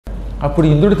అప్పుడు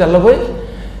ఇంద్రుడు తెల్లబోయి,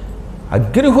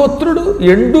 అగ్నిహోత్రుడు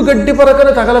ఎండుగడ్డి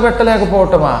పరకను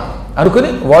తగలబెట్టలేకపోవటమా అనుకుని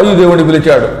వాయుదేవుని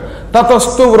పిలిచాడు.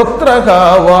 తతస్తు వృత్రక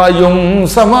వాయుం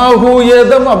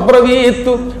సమాహూయేదం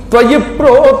అబ్రవీత్ త్వయి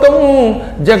ప్రోతం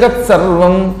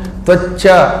జగత్సర్వం త్వచ్చ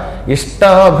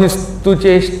ఇష్టాభిస్తు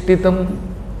చేష్టితం.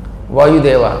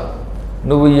 వాయుదేవ,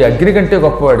 నువ్వు ఈ అగ్ని కంటే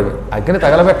గొప్పవాడివి. అగ్ని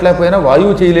తగలబెట్టలేకపోయినా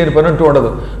వాయువు చేయలేని పని అంటూ ఉండదు.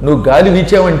 నువ్వు గాలి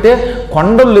వీచావంటే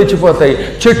కొండలు లేచిపోతాయి,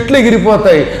 చెట్లు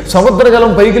ఎగిరిపోతాయి,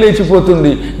 సముద్రజలం పైకి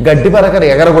లేచిపోతుంది, గడ్డి పరకర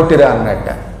ఎగరగొట్టిరా అన్నట్ట.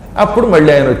 అప్పుడు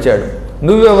మళ్ళీ ఆయన వచ్చాడు.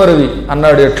 నువ్వెవరివి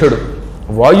అన్నాడు యక్షుడు.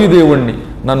 వాయుదేవుణ్ణి,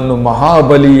 నన్ను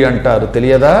మహాబలి అంటారు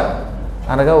తెలియదా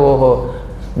అనగా, ఓహో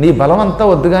నీ బలమంతా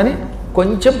వద్దు కానీ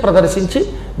కొంచెం ప్రదర్శించి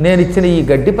నేను ఇచ్చిన ఈ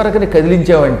గడ్డి పరకని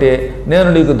కదిలించావంటే నేను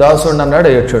నీకు దాసుడు అన్నాడు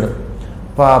యక్షుడు.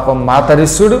 పాపం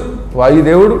మాతరిస్సుడు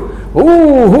వాయుదేవుడు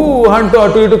ఊహూ అంటూ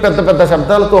అటు ఇటు పెద్ద పెద్ద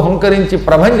శబ్దాలతో హుంకరించి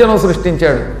ప్రభంజనం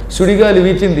సృష్టించాడు. సుడిగాలి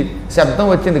వీచింది, శబ్దం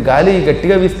వచ్చింది. గాలి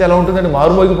గట్టిగా వీస్తే ఎలా ఉంటుందండి,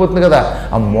 మారుమోగిపోతుంది కదా.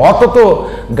 ఆ మోతతో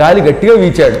గాలి గట్టిగా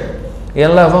వీచాడు.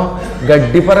 ఏం లాభం,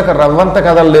 గడ్డి పరక రవ్వంత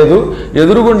కదలలేదు,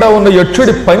 ఎదురుగుండా ఉన్న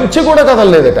యక్షుడి పంచె కూడా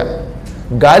కదలలేదట.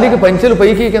 గాలికి పంచెలు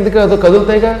పైకి కిందకి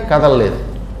కదులుతాయిగా, కదలలేదు.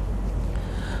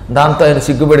 దాంతో ఆయన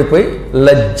సిగ్గుపడిపోయి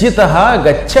లజ్జిత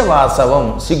గచ్చ వాసవం,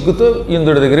 సిగ్గుతో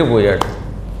ఇంద్రుడి దగ్గరికి పోయాడు.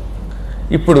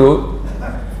 ఇప్పుడు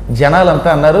జనాలంతా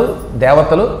అన్నారు,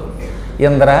 దేవతలు,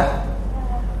 ఇంద్ర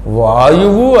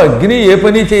వాయువు అగ్ని ఏ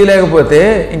పని చేయలేకపోతే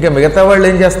ఇంకా మిగతా వాళ్ళు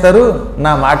ఏం చేస్తారు,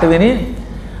 నా మాట విని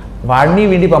వాడిని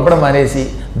వీడిని పంపడం మానేసి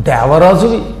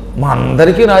దేవరాజువి, మా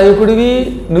అందరికీ నాయకుడివి,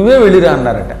 నువ్వే వెళ్ళిరా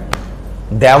అన్నారట.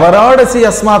 దేవరాడసి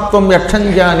అస్మాత్వం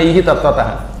యక్షంజానీహి తత్వత.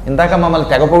 ఇందాక మమ్మల్ని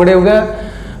తెగ పొగిడేవుగా,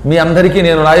 మీ అందరికీ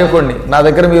నేను నాయకుడిని, నా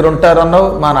దగ్గర మీరు ఉంటారన్నావు,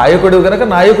 మా నాయకుడివి కనుక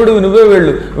నాయకుడివి నువ్వే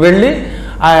వెళ్ళి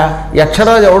ఆ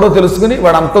యక్షరాజు ఎవడో తెలుసుకుని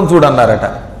వాడు అంతం చూడన్నారట.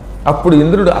 అప్పుడు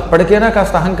ఇంద్రుడు అప్పటికైనా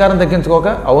కాస్త అహంకారం తగ్గించుకోక,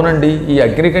 అవునండి ఈ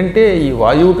అగ్ని కంటే, ఈ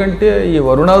వాయువు కంటే, ఈ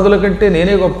వరుణాదుల కంటే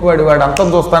నేనే గొప్పవాడి, వాడు అంతం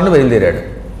చూస్తానని బయలుదేరాడు.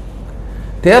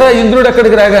 తీరా ఇంద్రుడు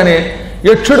అక్కడికి రాగానే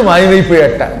యక్షుడు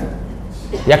మాయమైపోయాట.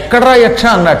 ఎక్కడ్రా యక్ష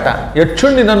అన్నట్ట.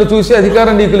 యక్షుణ్ణి నన్ను చూసే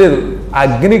అధికారం నీకు లేదు. ఆ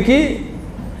అగ్నికి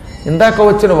ఇందాక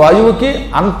వచ్చిన వాయువుకి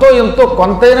అంతో ఎంతో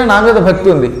కొంతైనా నా మీద భక్తి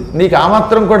ఉంది, నీకు ఆ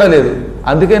మాత్రం కూడా లేదు,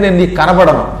 అందుకే నేను నీకు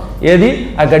కనబడను. ఏది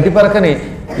ఆ గడ్డి పరకని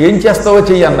ఏం చేస్తావో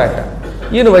చెయ్యి అన్నట్ట.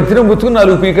 ఈయన వజ్రం గుచ్చుకుని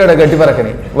 4 పీకాడు ఆ గడ్డి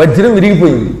పరకని. వజ్రం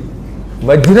విరిగిపోయింది,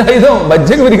 వజ్రాయుధం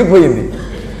మధ్యకు విరిగిపోయింది.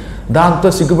 దాంతో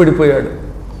సిగ్గుపడిపోయాడు.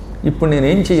 ఇప్పుడు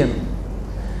నేనేం చెయ్యను,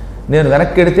 నేను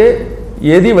వెనక్కి వెడితే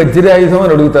ఏది వజ్రాయుధం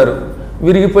అని అడుగుతారు,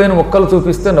 విరిగిపోయిన ముక్కలు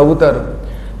చూపిస్తే నవ్వుతారు.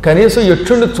 కనీసం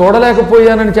యక్షుణ్ణి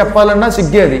చూడలేకపోయానని చెప్పాలన్నా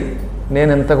సిగ్గేది.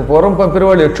 నేను ఇంతకు పూర్వం పంపిన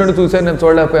వాళ్ళు యక్షుణ్ణి చూశాను, నేను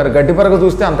చూడలేకపోయాను. గడ్డి పరక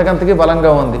చూస్తే అంతకంతకీ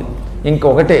బలంగా ఉంది.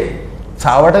 ఇంకొకటే,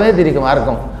 చావడమే దీనికి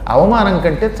మార్గం. అవమానం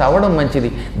కంటే చావడం మంచిది.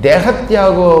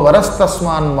 దేహత్యాగో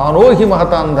వరస్తస్మాన్ మానోహి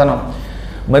మహతాంధనం.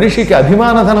 మనిషికి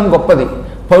అభిమానధనం గొప్పది,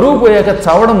 పరువు పోయాక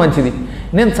చావడం మంచిది.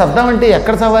 నేను చద్దామంటే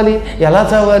ఎక్కడ చావాలి, ఎలా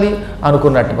చావాలి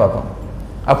అనుకున్నట్టు పాపం.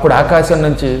 అప్పుడు ఆకాశం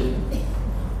నుంచి,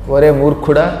 ఒరే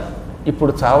మూర్ఖుడా,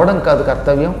 ఇప్పుడు చావడం కాదు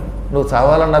కర్తవ్యం, నువ్వు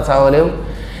చావాలన్నా చావలేవు.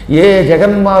 ఏ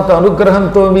జగన్మాత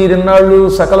అనుగ్రహంతో మీరిన్నాళ్ళు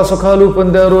సకల సుఖాలు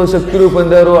పొందారో శక్తులు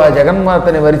పొందారో ఆ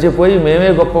జగన్మాతని మరిచిపోయి మేమే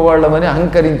గొప్పవాళ్ళమని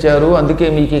అహంకరించారు, అందుకే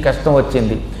మీకు ఈ కష్టం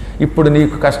వచ్చింది. ఇప్పుడు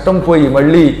నీకు కష్టం పోయి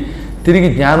మళ్ళీ తిరిగి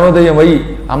జ్ఞానోదయమై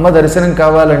అమ్మ దర్శనం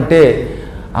కావాలంటే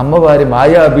అమ్మవారి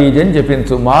మాయాబీజం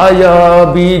జపించు.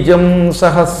 మాయాబీజం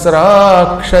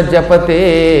సహస్రాక్ష జపతే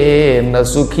న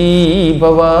సుఖీ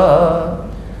భవ.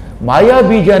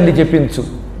 మాయాబీజాన్ని జపించు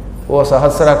ఓ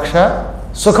సహస్రాక్ష,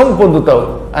 సుఖం పొందుతావు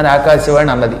అని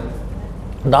ఆకాశవాణి అన్నది.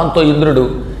 దాంతో ఇంద్రుడు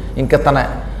ఇంకా తన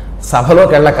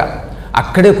సభలోకి వెళ్ళక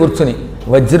అక్కడే కూర్చుని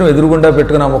వజ్రం ఎదురుగుండా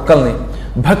పెట్టుకున్న ముక్కల్ని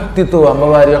భక్తితో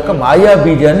అమ్మవారి యొక్క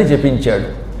మాయాబీజాన్ని జపించాడు.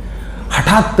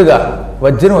 హఠాత్తుగా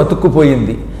వజ్రం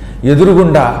అతుక్కుపోయింది.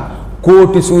 ఎదురుగుండా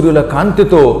కోటి సూర్యుల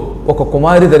కాంతితో ఒక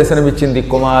కుమారి దర్శనమిచ్చింది.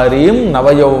 కుమారీం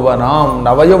నవయౌవనాం,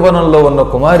 నవయౌవనంలో ఉన్న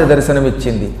కుమారి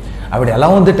దర్శనమిచ్చింది. ఆవిడ ఎలా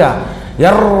ఉందిట,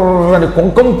 ఎర్రని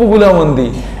కుంకం పువ్వులా ఉంది,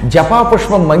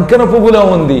 జపాపుష్పం మంకెన పువ్వులా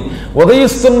ఉంది.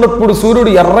 ఉదయిస్తున్నప్పుడు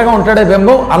సూర్యుడు ఎర్రగా ఉంటాడే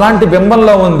బింబం, అలాంటి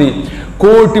బింబంలా ఉంది.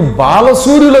 కోటి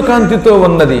బాలసూర్యుల కాంతితో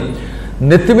ఉన్నది.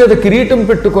 నెత్తి మీద కిరీటం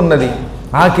పెట్టుకున్నది.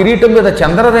 ఆ కిరీటం మీద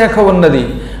చంద్రరేఖ ఉన్నది.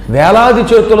 వేలాది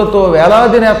చేతులతో,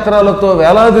 వేలాది నేత్రాలతో,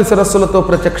 వేలాది శిరస్సులతో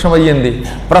ప్రత్యక్షమయ్యింది.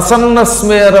 ప్రసన్న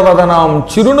స్మేర వదనాం,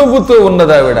 చిరునవ్వుతో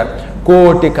ఉన్నది ఆవిడ.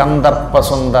 కోటి కందర్ప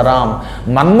సుందరాం,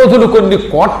 మన్మధులు కొన్ని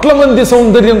కోట్ల మంది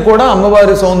సౌందర్యం కూడా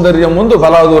అమ్మవారి సౌందర్యం ముందు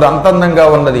బలాదూరు అంతందంగా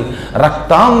ఉన్నది.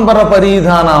 రక్తాంబర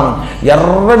పరిధానాం,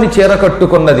 ఎర్రని చీర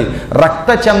కట్టుకున్నది. రక్త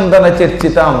చందన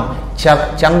చర్చితాం,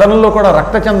 చందనంలో కూడా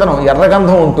రక్త చందనం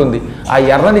ఎర్రగంధం ఉంటుంది. ఆ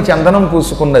ఎర్రని చందనం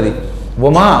పూసుకున్నది.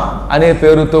 ఉమా అనే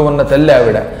పేరుతో ఉన్న తల్లి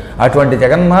ఆవిడ. అటువంటి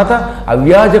జగన్మాత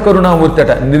అవ్యాజ కరుణామూర్తి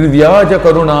అట, నిర్వ్యాజ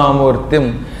కరుణామూర్తిం.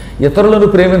 ఇతరులను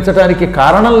ప్రేమించడానికి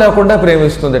కారణం లేకుండా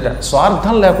ప్రేమిస్తుందట,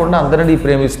 స్వార్థం లేకుండా అందరినీ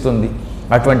ప్రేమిస్తుంది.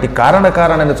 అటువంటి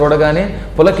కారణాన్ని చూడగానే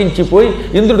పులకించిపోయి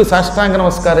ఇంద్రుడు సాష్టాంగ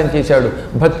నమస్కారం చేశాడు,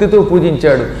 భక్తితో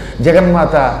పూజించాడు.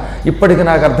 జగన్మాత, ఇప్పటికి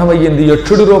నాకు అర్థమయ్యింది,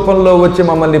 యక్షుడి రూపంలో వచ్చి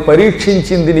మమ్మల్ని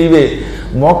పరీక్షించింది నీవే.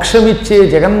 మోక్షమిచ్చే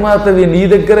జగన్మాతవి నీ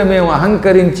దగ్గర మేము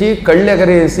అహంకరించి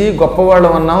కళ్ళెగరేసి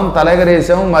గొప్పవాళ్ళం అన్నాం,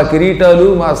 తలెగరేసాం, మా కిరీటాలు,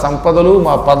 మా సంపదలు,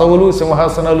 మా పదవులు,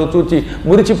 సింహాసనాలు చూచి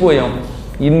మురిచిపోయాం.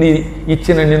 ఇన్ని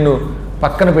ఇచ్చిన నిన్ను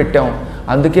పక్కన పెట్టాం.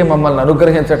 అందుకే మమ్మల్ని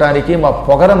అనుగ్రహించటానికి, మా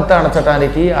పొగరంతా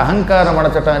అణచటానికి, అహంకారం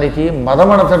అణచటానికి,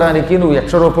 మదమణచడానికి నువ్వు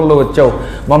యక్ష రూపంలో వచ్చావు.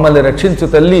 మమ్మల్ని రక్షించు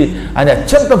తల్లి అని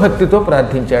అత్యంత భక్తితో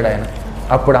ప్రార్థించాడు ఆయన.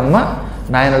 అప్పుడు అమ్మ,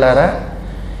 నాయనలారా,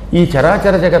 ఈ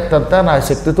చరాచర జగత్తంతా నా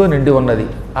శక్తితో నిండి ఉన్నది.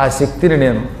 ఆ శక్తిని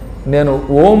నేను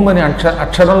ఓం అని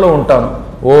అక్షరంలో ఉంటాను.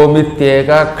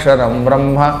 ఓమిత్యేకాక్షరం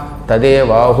బ్రహ్మ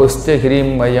తదేవాహుశ్చ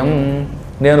హ్రీంమయం.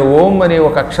 నేను ఓం అనే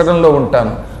ఒక అక్షరంలో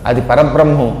ఉంటాను, అది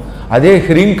పరబ్రహ్మం, అదే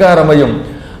హ్రీంకారమయం,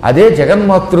 అదే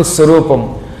జగన్మాతృ స్వరూపం.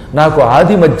 నాకు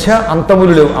ఆది మధ్య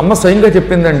అంతములు లేవు. అమ్మ స్వయంగా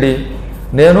చెప్పిందండి,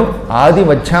 నేను ఆది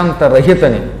మధ్యాంత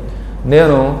రహితని.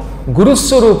 నేను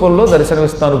గురుస్వరూపంలో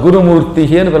దర్శనమిస్తాను, గురుమూర్తి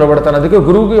అని పిలబడతాను. అందుకే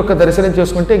గురువు యొక్క దర్శనం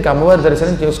చేసుకుంటే ఇంక అమ్మవారి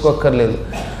దర్శనం చేసుకోక్కర్లేదు.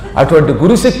 అటువంటి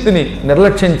గురుశక్తిని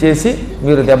నిర్లక్ష్యం చేసి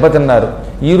మీరు దెబ్బతిన్నారు.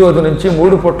 ఈ రోజు నుంచి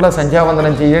 3 పూట్ల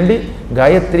సంధ్యావందనం చేయండి,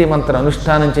 గాయత్రీ మంత్ర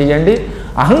అనుష్ఠానం చేయండి.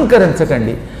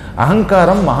 అహంకరించకండి.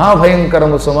 అహంకారం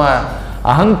మహాభయంకరము సుమ.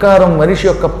 అహంకారం మనిషి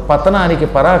యొక్క పతనానికి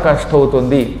పరాకాష్ఠ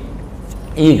అవుతుంది.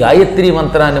 ఈ గాయత్రీ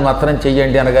మంత్రాన్ని మాత్రం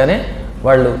చెయ్యండి అనగానే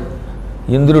వాళ్ళు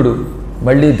ఇంద్రుడు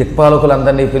మళ్ళీ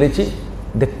దిక్పాలకులందరినీ పిలిచి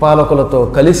దిక్పాలకులతో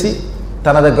కలిసి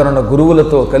తన దగ్గర ఉన్న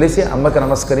గురువులతో కలిసి అమ్మకి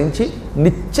నమస్కరించి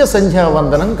నిత్య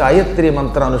సంధ్యావందనం గాయత్రీ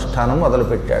మంత్ర అనుష్ఠానం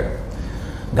మొదలుపెట్టాడు.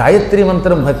 గాయత్రీ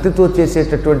మంత్రం భక్తితో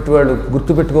చేసేటటువంటి వాడు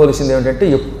గుర్తుపెట్టుకోవాల్సింది ఏమిటంటే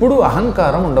ఎప్పుడూ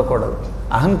అహంకారం ఉండకూడదు.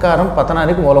 అహంకారం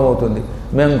పతనానికి మూలమవుతుంది.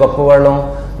 మేము గొప్పవాళ్ళం,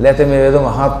 లేకపోతే మేమేదో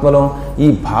మహాత్ములం, ఈ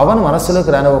భావన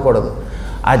మనస్సులోకి రానివ్వకూడదు.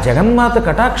 ఆ జగన్మాత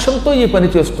కటాక్షంతో ఈ పని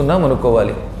చేస్తున్నాం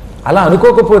అనుకోవాలి. అలా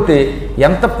అనుకోకపోతే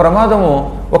ఎంత ప్రమాదమో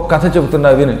ఒక కథ చెబుతున్నా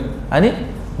విను అని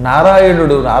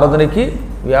నారాయణుడు నారదునికి,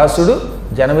 వ్యాసుడు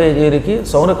జనమేజయునికి,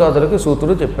 సౌనకాదులకి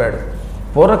సూతుడు చెప్పాడు.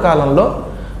 పూర్వకాలంలో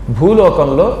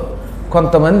భూలోకంలో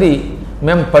కొంతమంది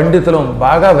మేము పండితులం,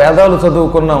 బాగా వేదాలు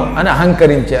చదువుకున్నాం అని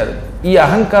అహంకరించారు. ఈ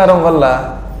అహంకారం వల్ల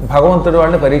భగవంతుడు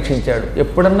వాళ్ళని పరీక్షించాడు.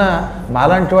 ఎప్పుడన్నా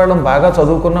మాలాంటి వాళ్ళం బాగా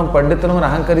చదువుకున్నాం, పండితులం అని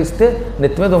అహంకరిస్తే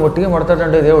నెత్తి మీద మొట్టిగా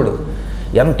మొడతాడంటే దేవుడు.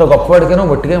 ఎంత గొప్పవాడికైనా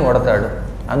మొట్టిగా మొడతాడు.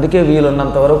 అందుకే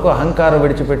వీలున్నంత వరకు అహంకారం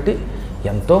విడిచిపెట్టి,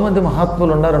 ఎంతోమంది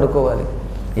మహాత్ములు ఉన్నారనుకోవాలి.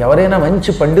 ఎవరైనా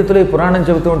మంచి పండితులై పురాణం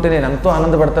చెబుతూ ఉంటే నేను ఎంతో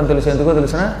ఆనందపడతాను. తెలుసు ఎందుకో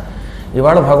తెలిసినా,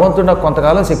 ఇవాళ భగవంతుడు నాకు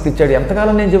కొంతకాలం శక్తి ఇచ్చాడు,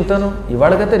 ఎంతకాలం నేను చెబుతాను.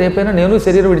 ఇవాళకైతే రేపైనా నేను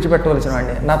శరీరం విడిచిపెట్టవలసిన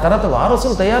వాడిని. నా తర్వాత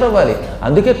వారసులు తయారవ్వాలి.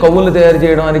 అందుకే కవులు తయారు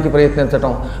చేయడానికి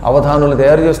ప్రయత్నించటం, అవధానులు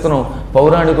తయారు చేస్తున్నాం,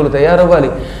 పౌరాణికులు తయారవ్వాలి.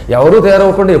 ఎవరూ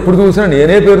తయారవ్వకుండా ఎప్పుడు చూసినా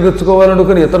నేనే పేరు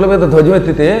తెచ్చుకోవాలనుకుని ఇతరుల మీద ధ్వజం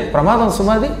ఎత్తితే ప్రమాదం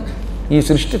సుమాది. ఈ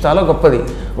సృష్టి చాలా గొప్పది.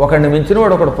 ఒకడిని మించిన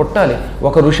వాడు ఒకడు పుట్టాలి.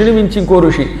 ఒక ఋషిని మించి ఇంకో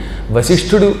ఋషి,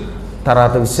 వశిష్ఠుడు,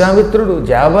 తర్వాత విశ్వామిత్రుడు,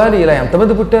 జాబాలి, ఇలా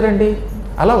ఎంతమంది పుట్టారండి.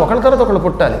 అలా ఒకళ్ళ తర్వాత ఒకళ్ళు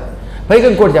పుట్టాలి. పైగా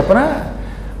ఇంకోటి చెప్పనా,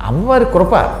 అమ్మవారి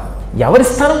కృప ఎవరి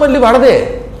స్థానం మళ్ళీ వాడదే.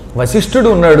 వశిష్ఠుడు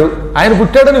ఉన్నాడు, ఆయన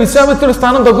పుట్టాడని విశ్వామిత్రుడి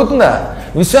స్థానం తగ్గుతుందా?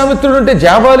 విశ్వామిత్రుడు అంటే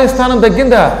జాబాలి స్థానం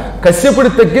తగ్గిందా?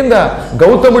 కశ్యపుడి తగ్గిందా?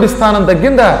 గౌతముడి స్థానం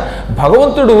తగ్గిందా?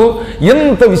 భగవంతుడు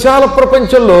ఇంత విశాల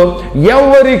ప్రపంచంలో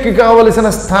ఎవరికి కావలసిన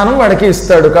స్థానం వాడికి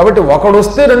ఇస్తాడు. కాబట్టి ఒకడు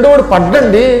వస్తే రెండోవాడు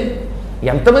పడ్డండి.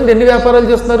 ఎంతమంది ఎన్ని వ్యాపారాలు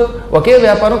చేస్తున్నారు? ఒకే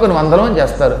వ్యాపారం కొన్ని 100 మంది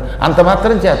చేస్తారు. అంత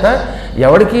మాత్రం చేత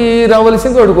ఎవడికి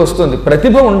రావలసింది వాడికి వస్తుంది.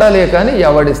 ప్రతిభ ఉండాలే కానీ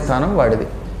ఎవడి స్థానం వాడిది.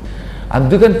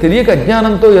 అందుకని తెలియక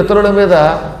అజ్ఞానంతో ఇతరుల మీద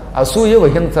అసూయ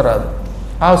వహించరాదు.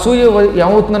 ఆ అసూయ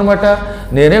ఏమవుతుందనమాట,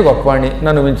 నేనే గొప్పవాణ్ణి,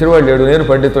 నన్ను మించినవాడు లేడు, నేను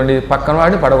పండితుడిని, పక్కన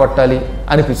వాడిని పడగొట్టాలి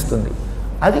అనిపిస్తుంది.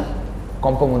 అది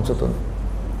కొంప ముంచుతుంది.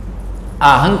 ఆ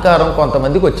అహంకారం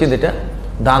కొంతమందికి వచ్చిందిట.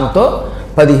 దాంతో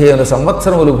 15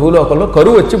 సంవత్సరములు భూలోకంలో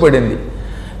కరువు వచ్చి పడింది.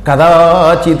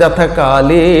 కదాచిదథ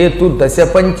కాలేతు 10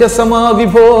 పంచ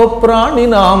సమావిభో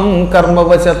ప్రాణినాం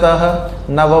కర్మవశతః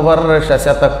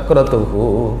నవవర్షశతక్రతుః.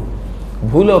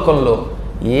 భూలోకంలో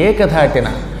ఏకధాటిన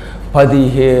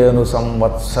 15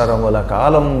 సంవత్సరముల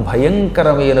కాలం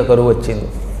భయంకరమైన కరువు వచ్చింది.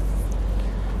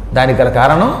 దానికి గల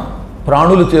కారణం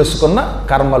ప్రాణులు చేసుకున్న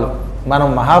కర్మలు. మనం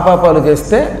మహాపాపాలు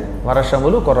చేస్తే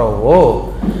వర్షములు కురవు.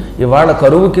 ఇవాళ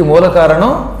కరువుకి మూల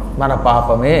కారణం మన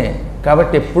పాపమే.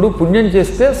 కాబట్టి ఎప్పుడు పుణ్యం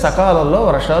చేస్తే సకాలంలో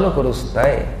వర్షాలు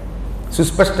కురుస్తాయి.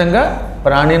 సుస్పష్టంగా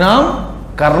ప్రాణినాం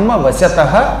కర్మ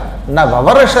వశతః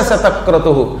నవవర్ష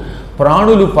శతక్రతుః.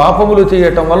 ప్రాణులు పాపములు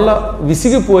చేయటం వల్ల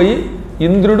విసిగిపోయి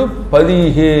ఇంద్రుడు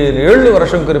 15 ఏళ్ళు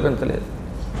వర్షం కురిపించలేదు.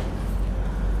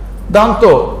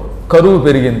 దాంతో కరువు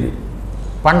పెరిగింది.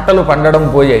 పంటలు పండడం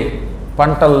పోయాయి.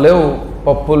 పంటలు లేవు,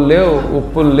 పప్పులు లేవు,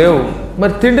 ఉప్పులు లేవు,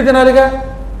 మరి తిండి తినాలిగా.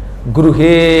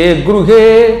 గృహే గృహే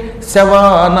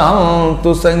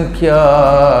శవానాంతు సంఖ్య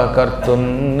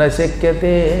కర్తున్న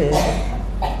శక్యతే.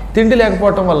 తిండి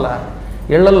లేకపోవటం వల్ల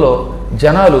ఇళ్లల్లో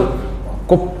జనాలు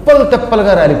కుప్పలు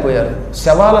తెప్పలుగా రాలిపోయారు.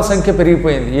 శవాల సంఖ్య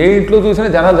పెరిగిపోయింది. ఏ ఇంట్లో చూసినా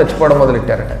జనాలు చచ్చిపోవడం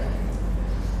మొదలెట్టారట.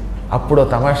 అప్పుడు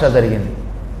తమాషా జరిగింది.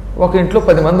 ఒక ఇంట్లో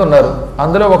 10 మంది ఉన్నారు.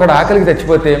 అందులో ఒకడు ఆకలికి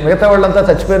చచ్చిపోతే మిగతా వాళ్ళంతా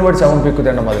చచ్చిపోయిన వాడు శవం పిక్కు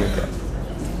తినడం మొదలెట్టారు.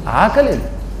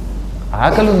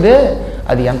 ఆకలి ఉందే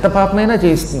అది ఎంత పాపమైనా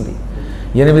చేయిస్తుంది.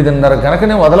 8:30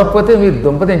 గనకనే వదలకపోతే మీరు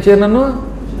దుంప తెంచారు నన్ను.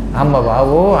 అమ్మ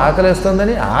బాబో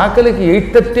ఆకలిస్తుందని, ఆకలికి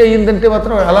 8:30 అయ్యిందంటే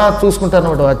మాత్రం అలా చూసుకుంటారు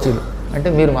అన్నమాట వాచ్యులు. అంటే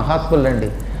మీరు మహాత్ములండి,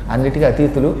 అన్నిటికీ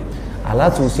అతీతులు. అలా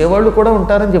చూసేవాళ్ళు కూడా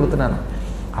ఉంటారని చెబుతున్నాను.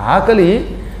 ఆకలి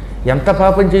ఎంత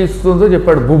పాపం చేయిస్తుందో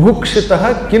చెప్పాడు. బుభుక్షిత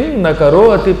కిన్న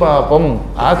కరోతి పాపం.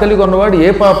 ఆకలి కొన్నవాడు ఏ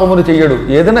పాపమును చెయ్యడు,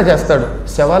 ఏదైనా చేస్తాడు.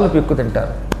 శవాలు పిక్కు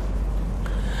తింటారు.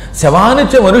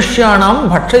 శవానిచ మనుష్యాణం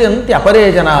భక్షయంతి అపరే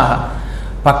జనా.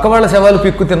 పక్క వాళ్ళ శవాలు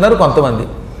పిక్కు తిన్నారు కొంతమంది.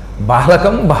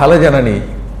 బాలకం బాలజనని.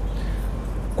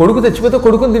 కొడుకు తెచ్చిపోతే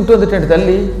కొడుకుని తింటుందిటండి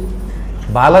తల్లి.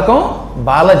 బాలకం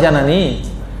బాలజనని.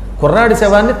 కుర్రాడి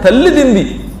శవాన్ని తల్లి తింది.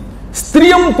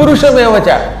 స్త్రియం పురుషమేవచ.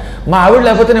 మా ఆవిడ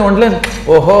లేకపోతే నేను ఉండలేను.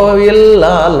 ఓహో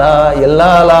ఇల్లాలా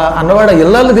ఇల్లాలా అన్నవాడు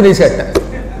ఇల్లాలు తినేసేట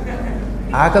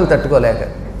ఆకలి తట్టుకోలేక.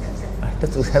 అంటే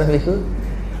చూసారా మీకు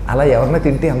అలా ఎవరిన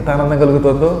తింటే ఎంత ఆనందం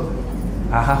కలుగుతుందో.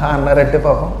 ఆహాహా అన్నారంటే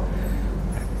పాపం.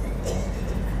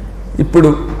 ఇప్పుడు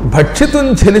భక్షితుం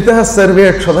చలిత సర్వే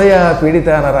క్షుదయ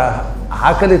పీడితానరా.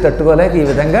 ఆకలి తట్టుకోలేక ఈ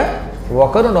విధంగా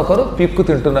ఒకరినొకరు పిక్కు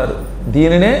తింటున్నారు.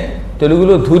 దీనినే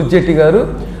తెలుగులో ధూర్జటి గారు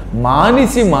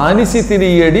మానిసి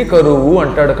తినియడి కరువు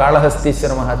అంటాడు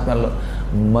కాళహస్తీశ్వర మహాత్మ్యంలో.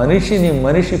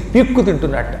 మనిషి పిక్కు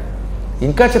తింటున్నట్ట.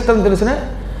 ఇంకా చిత్రం తెలిసిన,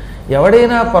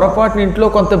 ఎవడైనా పొరపాటున ఇంట్లో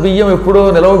కొంత బియ్యం ఎప్పుడో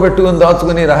నిలవబెట్టుకుని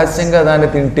దాచుకుని రహస్యంగా దాన్ని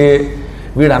తింటే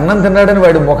వీడు అన్నం తిన్నాడని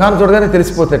వాడి ముఖాన్ని చూడగానే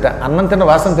తెలిసిపోతేట. అన్నం తిన్న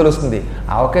వాసన తెలుస్తుంది.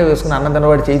 ఆవకాయ వేసుకుని అన్నం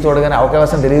తిన్నవాడు చేయి చూడగానే ఆవకాయ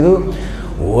వాసన తెలియదు.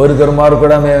 ఓరి దుర్మారు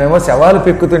కూడా మేమేమో శవాలు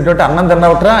పిక్కు తింటుంటే అన్నం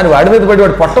తిన్నవట్రా అని వాడి మీద పడి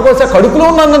వాడు పొట్టకోసే కడుపులో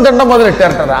ఉన్న అన్నం తినడం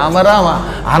మొదలెట్టారట. రామరామ,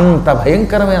 అంత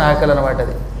భయంకరమైన ఆకలి అన్నమాట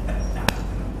అది.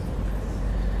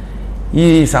 ఈ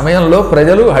సమయంలో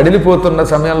ప్రజలు హడిలిపోతున్న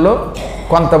సమయంలో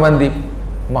కొంతమంది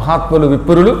మహాత్ములు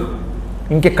విప్రులు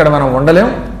ఇంకెక్కడ మనం ఉండలేం,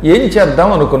 ఏం చేద్దాం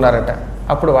అనుకున్నారట.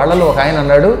 అప్పుడు వాళ్ళలో ఒక ఆయన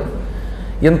అన్నాడు,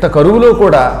 ఇంత కరువులో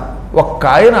కూడా ఒక్క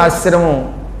ఆయన ఆశ్రమం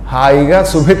హాయిగా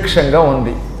సుభిక్షంగా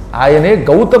ఉంది. ఆయనే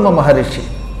గౌతమ మహర్షి.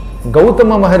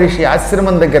 గౌతమ మహర్షి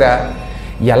ఆశ్రమం దగ్గర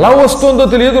ఎలా వస్తుందో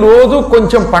తెలియదు, రోజు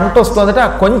కొంచెం పంట వస్తుందట. ఆ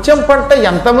కొంచెం పంట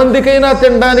ఎంతమందికైనా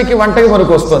తినడానికి వంటకి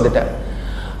మనకు వస్తుందట.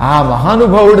 ఆ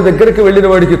మహానుభావుడి దగ్గరికి వెళ్ళిన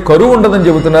వాడికి కరువు ఉండదని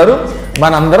చెబుతున్నారు.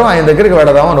 మనందరం ఆయన దగ్గరికి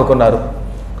వెళదాం అనుకున్నారు.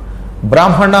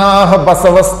 బ్రాహ్మణా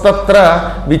బసవస్తత్ర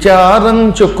విచారం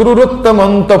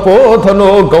చక్రురుత్తమం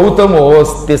తపోధనో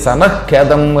గౌతమోస్తి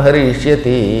సనఃఖ్యదం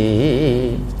హరిష్యతి.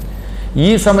 ఈ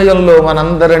సమయంలో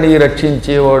మనందరినీ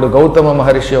రక్షించేవాడు గౌతమ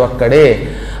మహర్షి ఒక్కడే.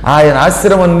 ఆయన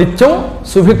ఆశ్రమం నిత్యం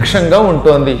సుభిక్షంగా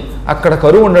ఉంటోంది. అక్కడ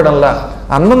కరువు ఉండడంలా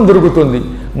అన్నం దొరుకుతుంది,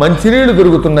 మంచినీళ్లు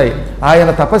దొరుకుతున్నాయి. ఆయన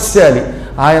తపస్యాలి,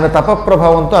 ఆయన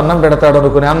తపప్రభావంతో అన్నం పెడతాడు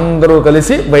అనుకుని అందరూ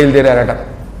కలిసి బయలుదేరారట.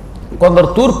 కొందరు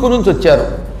తూర్పు నుంచి వచ్చారు,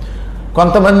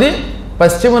 కొంతమంది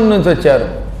పశ్చిమం నుంచి వచ్చారు,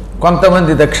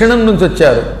 కొంతమంది దక్షిణం నుంచి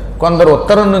వచ్చారు, కొందరు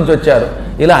ఉత్తరం నుంచి వచ్చారు.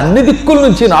 ఇలా అన్ని దిక్కుల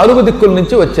నుంచి 4 దిక్కుల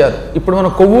నుంచి వచ్చారు. ఇప్పుడు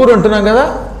మనం కొవ్వూరు అంటున్నాం కదా,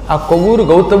 ఆ కొవ్వూరు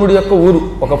గౌతముడి యొక్క ఊరు.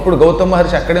 ఒకప్పుడు గౌతమ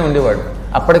మహర్షి అక్కడే ఉండేవాడు.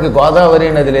 అప్పటికి గోదావరి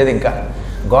నది లేదు, ఇంకా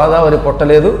గోదావరి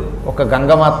పుట్టలేదు, ఒక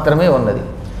గంగ మాత్రమే ఉన్నది.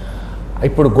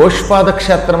 ఇప్పుడు గోష్పాద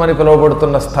క్షేత్రం అని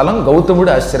పిలువబడుతున్న స్థలం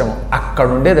గౌతముడి ఆశ్రమం. అక్కడ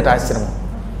ఉండేది ఆశ్రమం.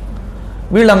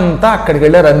 వీళ్ళంతా అక్కడికి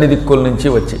వెళ్ళారు అన్ని దిక్కుల నుంచి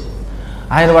వచ్చి.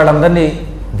 ఆయన వాళ్ళందరినీ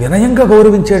వినయంగా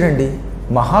గౌరవించాడండి.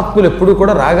 మహాత్ములు ఎప్పుడూ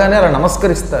కూడా రాగానే అలా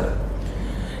నమస్కరిస్తారు.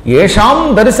 ఏషాం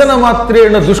దర్శన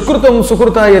మాత్రేణ దుష్కృతం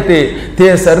సుకృతాయతే తే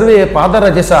సర్వే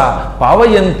పాదరజస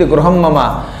పావయంతి గృహం మమ.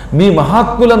 మీ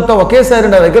మహాత్ములంతా ఒకేసారి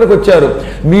నా దగ్గరకు వచ్చారు.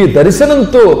 మీ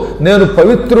దర్శనంతో నేను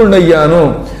పవిత్రుణ్ణయ్యాను.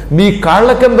 మీ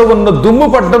కాళ్ళ కింద ఉన్న దుమ్ము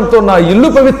పడ్డంతో నా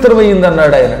ఇల్లు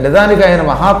పవిత్రమైందన్నాడు ఆయన. నిజానికి ఆయన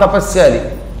మహాతపస్యాలి.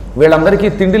 వీళ్ళందరికీ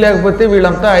తిండి లేకపోతే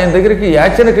వీళ్ళంతా ఆయన దగ్గరికి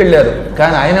యాచనకి వెళ్ళారు.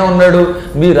 కానీ ఆయన ఉన్నాడు,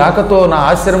 మీ రాకతో నా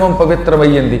ఆశ్రమం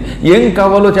పవిత్రమయ్యింది, ఏం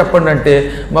కావాలో చెప్పండి అంటే,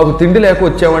 మాకు తిండి లేక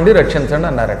వచ్చామండి, రక్షించండి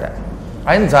అన్నారట.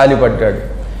 ఆయన జాలిపడ్డాడు.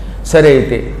 సరే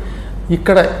అయితే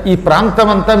ఇక్కడ ఈ ప్రాంతం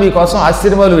అంతా మీకోసం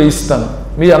ఆశ్రమాలు వేయిస్తాను,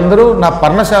 మీ అందరూ నా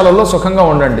పర్ణశాలలో సుఖంగా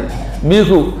ఉండండి,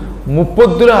 మీకు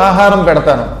ముప్పొద్దుల ఆహారం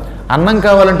పెడతాను, అన్నం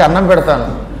కావాలంటే అన్నం పెడతాను.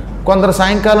 కొందరు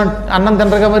సాయంకాలం అన్నం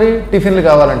తినరుగా, మరి టిఫిన్లు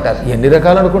కావాలంటారు. ఎన్ని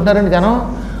రకాలు అనుకుంటారండి జనం.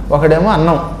 ఒకడేమో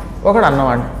అన్నం, ఒకడు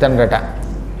అన్నం తినగట,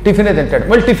 టిఫినే తింటాడు.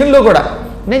 మళ్ళీ టిఫిన్లో కూడా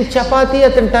నేను చపాతీ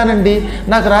తింటానండి,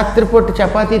 నాకు రాత్రిపూట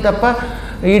చపాతీ తప్ప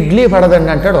ఇడ్లీ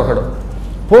పడదండి అంటాడు ఒకడు.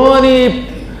 పోనీ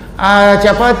ఆ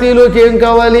చపాతీలోకి ఏం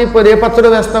కావాలి, ఏ పచ్చడి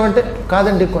వేస్తామంటే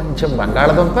కాదండి కొంచెం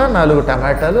బంగాళదుంప 4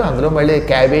 టమాటాలు అందులో మళ్ళీ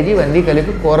క్యాబేజీ ఇవన్నీ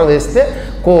కలిపి కూర వేస్తే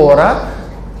కూర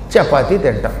చపాతీ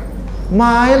తింటాం. మా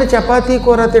ఆయన చపాతీ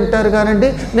కూర తింటారు కానండి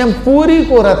నేను పూరీ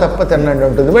కూర తప్ప తినండి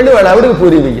ఉంటుంది. మళ్ళీ వాళ్ళ ఆవిడకి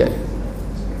పూరీ వెయ్యాలి.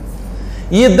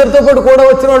 ఈ ఇద్దరితో పాటు కూడా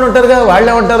వచ్చిన వాళ్ళు ఉంటారు కదా, వాళ్ళు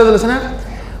ఏమంటారో తెలిసిన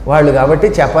వాళ్ళు కాబట్టి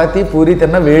చపాతీ పూరీ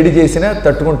తిన్నా వేడి చేసినా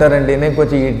తట్టుకుంటారండి. నేను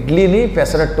కొంచెం ఇడ్లీని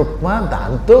పెసరట్టు ఉప్మా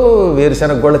దాంతో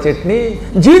వేరుశనగ గుళ్ళ చట్నీ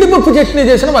జీడిపప్పు చట్నీ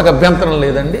చేసినా మాకు అభ్యంతరం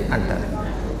లేదండి అంటారు.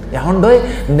 ఏమండో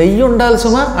నెయ్యి ఉండాలి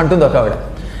సుమా అంటుంది ఒక ఆవిడ.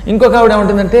 ఇంకొక ఆవిడ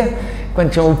ఏమంటుందంటే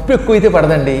కొంచెం ఉప్పు ఎక్కువ అయితే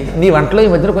పడదండి, నీ వంటలో ఈ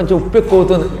మధ్యన కొంచెం ఉప్పు ఎక్కువ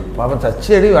అవుతుంది. పాపం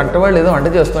చచ్చేది వంట వాళ్ళు ఏదో వంట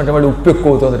చేస్తుంటే వాళ్ళు ఉప్పు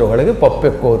ఎక్కువ అవుతుంది, వాళ్ళకి పప్పు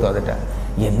ఎక్కువ అవుతుందట.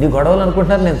 ఎన్ని గొడవలు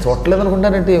అనుకుంటున్నారు, నేను చూడలేదు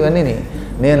అనుకుంటానంటే ఇవన్నీ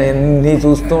నేను ఎన్ని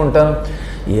చూస్తూ ఉంటాను.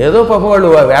 ఏదో పాప వాళ్ళు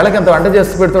వేళకి ఎంత వంట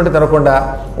చేస్తూ పెడుతుంటే తినకుండా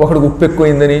ఒకడికి ఉప్పు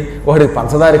ఎక్కువైందని, ఒకడికి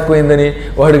పంచదార ఎక్కువైందని,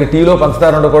 ఒకడికి టీలో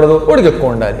పంచదార ఉండకూడదు, వాడికి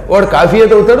ఎక్కువ ఉండాలి, వాడు కాఫీ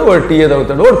ఏది అవుతాడు, వాడు టీ ఏది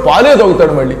అవుతాడు, వాడు పాలు ఏది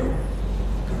అవుతాడు. మళ్ళీ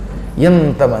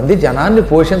ఇంతమంది జనాన్ని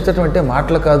పోషించటం అంటే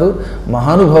మాటలు కాదు.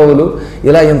 మహానుభావులు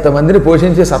ఇలా ఇంతమందిని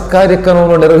పోషించి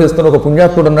సత్కార్యక్రమంలో నిర్వహిస్తున్న ఒక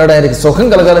పుణ్యాత్ముడు ఉన్నాడు, ఆయనకి సుఖం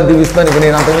కలగాలని దీవిస్తాను.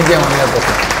 నేను అంతమించి ఏమన్నా,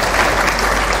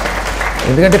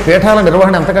 ఎందుకంటే పీఠాల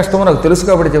నిర్వహణ ఎంత కష్టమో నాకు తెలుసు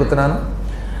కాబట్టి చెబుతున్నాను.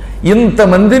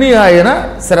 ఇంతమందిని ఆయన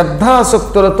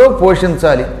శ్రద్ధాసక్తులతో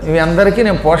పోషించాలి. ఇవి అందరికీ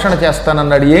నేను పోషణ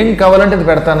చేస్తానన్నాడు, ఏం కావాలంటే అది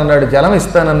పెడతానన్నాడు, జలం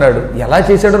ఇస్తానన్నాడు. ఎలా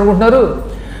చేశాడు అనుకుంటున్నారు?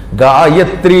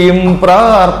 గాయత్రీం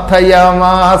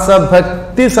ప్రార్థయామాస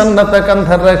భక్తి సన్నత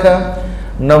కంధరక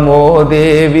నమో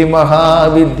దేవి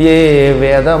మహావిద్యే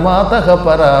వేదమాతః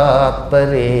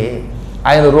పరాత్పరే.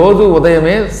 ఆయన రోజు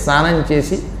ఉదయమే స్నానం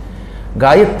చేసి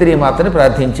గాయత్రీ మాతని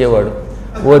ప్రార్థించేవాడు.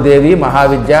 ఓ దేవి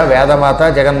మహావిద్య వేదమాత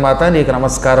జగన్మాత నీకు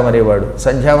నమస్కారం అనేవాడు.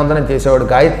 సంధ్యావందనం చేసేవాడు.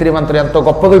 గాయత్రీ మంత్రం ఎంతో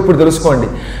గొప్పగా ఇప్పుడు తెలుసుకోండి.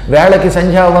 వేళకి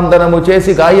సంధ్యావందనము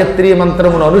చేసి గాయత్రీ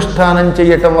మంత్రమును అనుష్ఠానం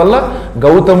చేయటం వల్ల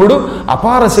గౌతముడు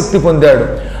అపార శక్తి పొందాడు.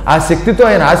 ఆ శక్తితో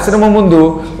ఆయన ఆశ్రమం ముందు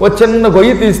ఓ చిన్న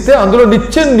గొయ్యి తీస్తే అందులో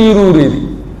నిత్యం నీరు ఊరేది.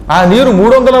 ఆ నీరు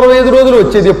 365 రోజులు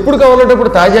వచ్చేది, ఎప్పుడు కావాలంటే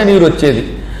అప్పుడు తాజా నీరు వచ్చేది.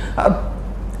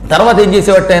 తర్వాత ఏం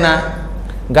చేసేవాడు, ఆయన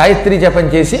గాయత్రీ జపం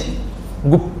చేసి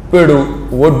గుప్పెడు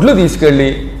ఒడ్లు తీసుకెళ్ళి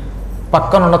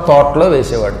పక్కనున్న తోటలో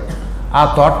వేసేవాడు. ఆ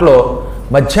తోటలో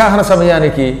మధ్యాహ్న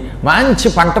సమయానికి మంచి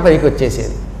పంట పైకి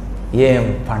వచ్చేసేది. ఏం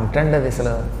పంట అండి అది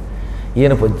అసలు!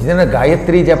 ఈయన పొద్దున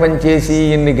గాయత్రీ జపం చేసి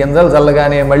ఇన్ని గింజలు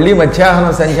చల్లగానే మళ్ళీ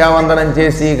మధ్యాహ్నం సంధ్యావందనం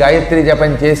చేసి గాయత్రీ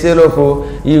జపం చేసేలోపు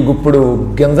ఈ గుప్పుడు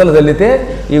గింజలు చల్లితే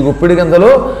ఈ గుప్పిడి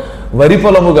గింజలు వరి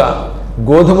పొలముగా,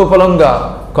 గోధుమ పొలంగా,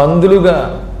 కందులుగా,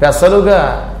 పెసలుగా,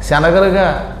 శనగలుగా,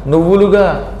 నువ్వులుగా,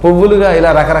 పువ్వులుగా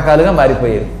ఇలా రకరకాలుగా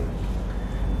మారిపోయేవి.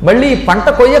 మళ్ళీ పంట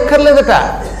కొయ్యక్కర్లేదట.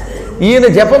 ఈయన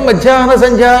జపం మధ్యాహ్న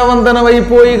సంధ్యావందనం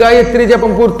అయిపోయి గాయత్రీ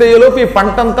జపం పూర్తయ్యేలోపు ఈ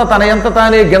పంటంతా తన ఎంత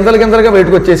తానే గింజలుగా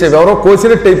బయటకు వచ్చేసేవి. ఎవరో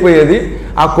కోసినట్టు అయిపోయేది.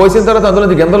 ఆ కోసిన తర్వాత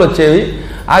అందులోంచి గింజలు వచ్చేవి.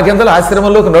 ఆ గింజలు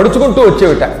ఆశ్రమంలోకి నడుచుకుంటూ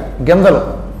వచ్చేవిట. గింజలు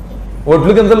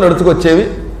ఒడ్లు గింజలు నడుచుకొచ్చేవి,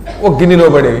 ఒక గిన్నెలో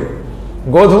పడేవి.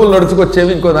 గోధుమలు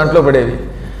నడుచుకొచ్చేవి, ఇంకో దాంట్లో పడేవి.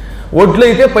 ఒడ్లు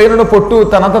అయితే పైన పొట్టు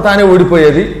తనంత తానే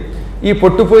ఊడిపోయేది. ఈ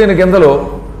పొట్టుపోయిన గింజలో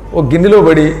ఒక గిన్నెలో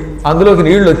పడి అందులోకి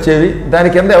నీళ్లు వచ్చేవి. దాని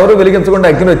కింద ఎవరూ వెలిగించకుండా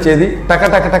అగ్ని వచ్చేది.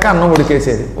 టక అన్నం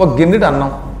ఉడికేసేది. ఒక గిన్నెడు అన్నం,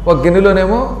 ఒక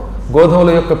గిన్నెలోనేమో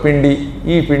గోధుమల యొక్క పిండి,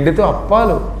 ఈ పిండితో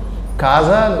అప్పాలు,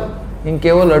 కాజాలు,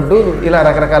 ఇంకేవో లడ్డూలు, ఇలా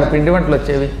రకరకాల పిండి వంటలు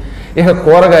వచ్చేవి. ఇక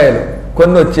కూరగాయలు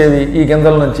కొన్ని వచ్చేవి ఈ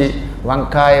గింజల నుంచి.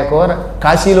 వంకాయ కూర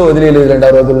కాశీలో వదిలేయలేదులేండి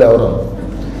ఆ రోజుల్లో ఎవరు.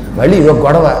 మళ్ళీ ఇదొక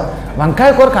గొడవ,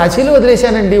 వంకాయ కూర కాశీలో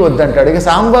వదిలేశానండి వద్దంటాడు. ఇక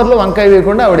సాంబార్లో వంకాయ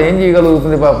వేయకుండా ఆవిడ ఏం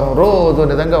చేయగలుగుతుంది పాపం. రోజు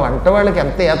నిజంగా వంట వాళ్ళకి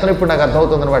ఎంత యాత్ర ఇప్పుడు నాకు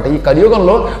అర్థమవుతుంది అనమాట. ఈ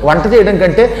కలియుగంలో వంట చేయడం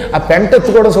కంటే ఆ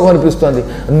పెంటెత్తు కూడా సుఖం అనిపిస్తుంది.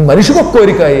 మనిషికి ఒక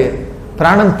కోరికాయే,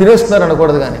 ప్రాణం తినేస్తున్నారు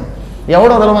అనకూడదు. కానీ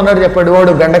ఎవడు వదలమన్నాడు చెప్పాడు.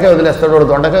 వాడు బెండకాయ వదిలేస్తాడు, వాడు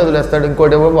దొండకాయ వదిలేస్తాడు,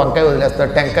 ఇంకోటి ఎవడు వంకాయ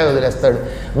వదిలేస్తాడు, టెంకాయ వదిలేస్తాడు.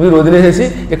 మీరు వదిలేసి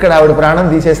ఇక్కడ ఆవిడ ప్రాణం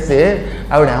తీసేస్తే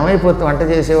ఆవిడ ఏమైపోతుంది? వంట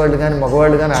చేసేవాళ్ళు కానీ,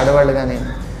 మగవాళ్ళు కానీ, ఆడవాళ్ళు కానీ.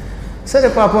 సరే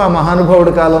పాపం ఆ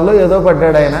మహానుభావుడి కాలంలో ఏదో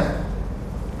పడ్డాడు ఆయన.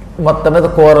 మొత్తం మీద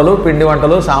కూరలు, పిండి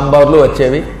వంటలు, సాంబార్లు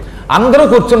వచ్చేవి. అందరూ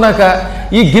కూర్చున్నాక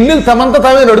ఈ గిన్నెలు తమంత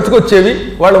తామే నడుచుకొచ్చేవి.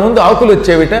 వాళ్ళ ముందు ఆకులు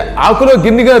వచ్చేవిట. ఆకులో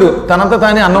గిన్నెగారు తనంత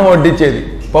తానే అన్నం వడ్డించేది,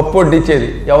 పప్పు వడ్డించేది.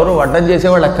 ఎవరు వడ్డం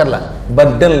చేసేవాళ్ళు అక్కర్లా,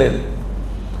 బద్దెం లేదు.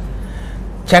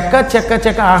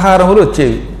 చెక్క ఆహారములు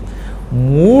వచ్చేవి.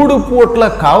 3 పూట్ల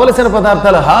కావలసిన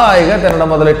పదార్థాలు హాయిగా తినడం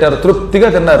మొదలెట్టారు. తృప్తిగా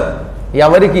తిన్నారు.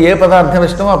 ఎవరికి ఏ పదార్థం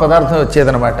ఇష్టమో ఆ పదార్థం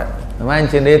వచ్చేదనమాట.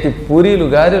 మంచి నేతి పూరీలు,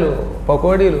 గారెలు,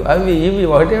 పకోడీలు, అవి ఇవి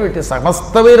ఒకటి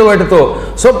సమస్తమైన వాటితో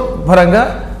శుభ్రంగా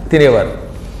తినేవారు.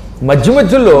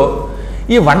 మధ్యలో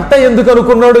ఈ వంట ఎందుకు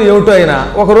అనుకున్నాడు ఏమిటో ఆయన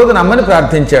ఒకరోజు అమ్మని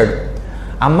ప్రార్థించాడు.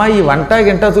 అమ్మ ఈ వంట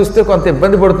గింట చూస్తే కొంత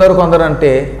ఇబ్బంది పడుతున్నారు కొందరు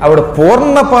అంటే, ఆవిడ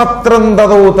పూర్ణ పాత్రం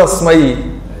దదవు తస్మై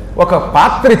ఒక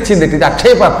పాత్ర ఇచ్చింది. ఇది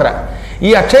అక్షయ పాత్ర.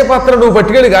 ఈ అక్షయ పాత్ర నువ్వు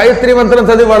పట్టుకెళ్ళి గాయత్రి మంత్రం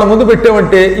చదివి వాళ్ళ ముందు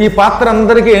పెట్టావంటే ఈ పాత్ర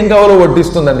అందరికీ ఏం కావాలో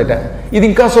వడ్డిస్తుందన్నట. ఇది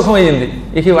ఇంకా సుఖమయ్యింది.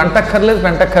 ఇక వంటక్కర్లేదు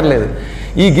పెంటక్కర్లేదు.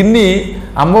 ఈ గిన్నె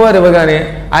అమ్మవారు ఇవ్వగానే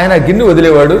ఆయన ఆ గిన్నె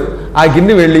వదిలేవాడు. ఆ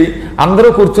గిన్నె వెళ్ళి అందరూ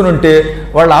కూర్చుని ఉంటే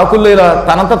వాళ్ళ ఆకుల్లో ఇలా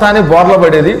తనంత తానే బోర్ల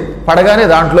పడేది. పడగానే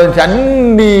దాంట్లోంచి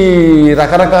అన్ని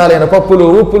రకరకాలైన పప్పులు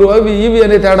ఉప్పులు అవి ఇవి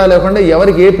అనే తేడా లేకుండా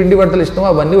ఎవరికి ఏ పిండి వంటలు ఇష్టమో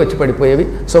అవన్నీ వచ్చి పడిపోయేవి.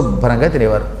 శుభ్రంగా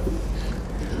తినేవారు.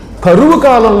 కరువు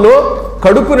కాలంలో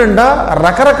కడుపు నిండా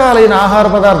రకరకాలైన ఆహార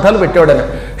పదార్థాలు పెట్టేవాడని.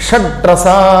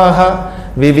 షడ్రసాహ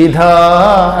వివిధ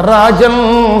రాజన్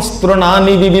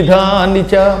స్తృణాని వివిధాని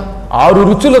చ 6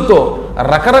 రుచులతో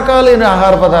రకరకాలైన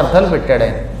ఆహార పదార్థాలు పెట్టాడు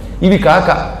ఆయన. ఇవి కాక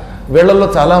వీళ్ళల్లో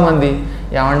చాలామంది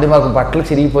ఏమండి మాకు బట్టలు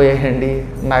చిరిగిపోయాయండి,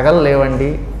 నగలు లేవండి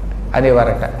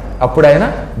అనేవారట. అప్పుడు ఆయన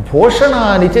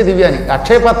భూషణానిచే దివ్యాని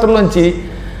అక్షయ పాత్రలోంచి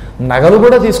నగలు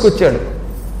కూడా తీసుకొచ్చాడు.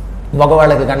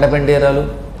 మగవాళ్ళకి గండపెండేరాలు,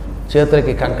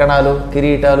 చేతులకి కంకణాలు,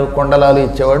 కిరీటాలు, కొండలాలు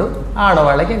ఇచ్చేవాడు.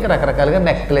 ఆడవాళ్ళకి ఇంకా రకరకాలుగా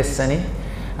నెక్లెస్ అని,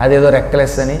 అదేదో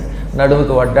రెక్లెస్ అని,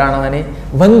 నడుముకి వడ్డాణం అని,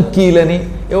 వంకీలని,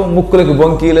 ఏవో ముక్కులకి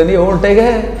బొంకీలని ఏవో ఉంటాయిగా.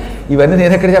 ఇవన్నీ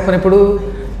నేను ఎక్కడ చెప్పను, ఇప్పుడు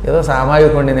ఏదో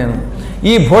సామాజికండి నేను.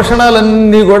 ఈ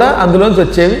భూషణాలన్నీ కూడా అందులోంచి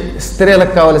వచ్చేవి.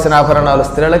 స్త్రీలకు కావలసిన ఆభరణాలు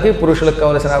స్త్రీలకి, పురుషులకు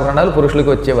కావలసిన ఆభరణాలు పురుషులకి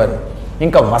వచ్చేవారు.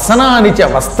 ఇంకా వసనానిచ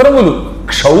వస్త్రములు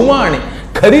క్షౌమాణి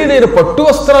ఖరీదైన పట్టు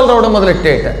వస్త్రాలు రావడం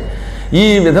మొదలెట్టేట. ఈ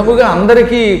విధముగా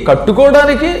అందరికీ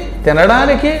కట్టుకోవడానికి,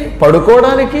 తినడానికి,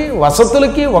 పడుకోవడానికి,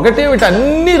 వసతులకి ఒకటే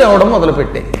వీటన్నీ రావడం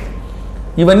మొదలుపెట్టాయి.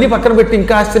 ఇవన్నీ పక్కన పెట్టి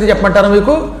ఇంకా ఆశ్చర్యం చెప్పమంటారా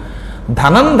మీకు?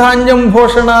 ధనం ధాన్యం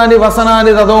భూషణాని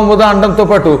వసనాని రథోముద అండంతో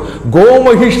పాటు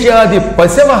గోమహిష్యాది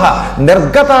పశవ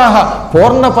నిర్గతా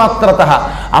పూర్ణపాత్రత.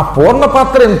 ఆ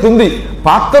పూర్ణపాత్ర ఎంతుంది,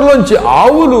 పాత్రలోంచి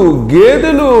ఆవులు,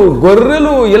 గేదెలు,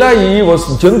 గొర్రెలు ఇలా ఈ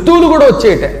జంతువులు కూడా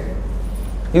వచ్చేయట.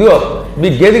 ఇదిగో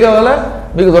మీకు గేదె కావాలా,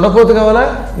 మీకు దున్నపోతు కావాలా,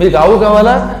 మీకు ఆవు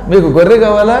కావాలా, మీకు గొర్రె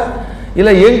కావాలా,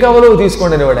 ఇలా ఏం కావాలో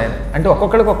తీసుకోండి అనేవాడు ఆయన. అంటే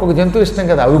ఒక్కొక్కడికి ఒక్కొక్క జంతువు ఇష్టం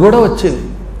కదా, అవి కూడా వచ్చేవి.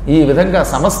 ఈ విధంగా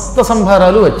సమస్త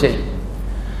సంభారాలు వచ్చాయి.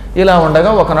 ఇలా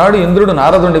ఉండగా ఒకనాడు ఇంద్రుడు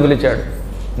నారదుడిని పిలిచాడు.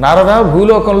 నారద,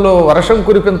 భూలోకంలో వర్షం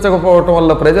కురిపించకపోవటం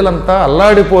వల్ల ప్రజలంతా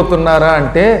అల్లాడిపోతున్నారా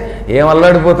అంటే, ఏం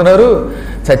అల్లాడిపోతున్నారు?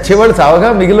 చచ్చేవాళ్ళు చావగా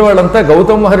మిగిలిన వాళ్ళంతా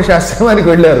గౌతమ మహర్షి ఆశ్రమానికి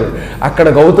వెళ్ళారు. అక్కడ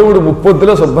గౌతముడు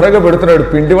ముప్పొద్దులో శుభ్రంగా పెడుతున్నాడు,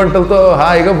 పిండి వంటలతో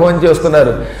హాయిగా భోజనం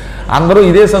చేస్తున్నారు. అందరూ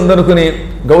ఇదే సందనుకుని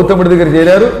గౌతముడి దగ్గర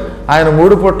చేరారు. ఆయన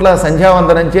 3 పూట్ల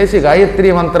సంధ్యావందనం చేసి గాయత్రి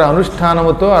మంత్ర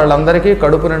అనుష్ఠానముతో వాళ్ళందరికీ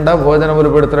కడుపు నిండా భోజనములు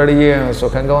పెడుతున్నాడు. ఏం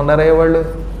సుఖంగా ఉన్నారయ్య వాళ్ళు.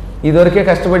 ఇదివరకే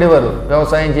కష్టపడేవారు,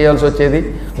 వ్యవసాయం చేయాల్సి వచ్చేది,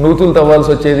 నూతులు తవ్వాల్సి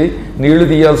వచ్చేది, నీళ్లు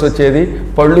తీయాల్సి వచ్చేది,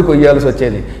 పళ్ళు కొయ్యాల్సి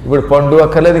వచ్చేది. ఇప్పుడు పండు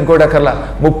అక్కర్లేదు, ఇంకోటి అక్కర్లా,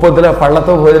 ముప్పొద్దుల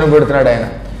పళ్ళతో భోజనం పెడుతున్నాడు ఆయన.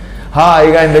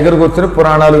 హాయిగా ఆయన దగ్గర కూర్చొని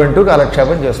పురాణాలు వింటూ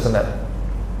కాలక్షేపం చేస్తున్నారు.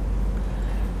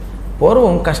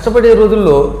 పూర్వం కష్టపడే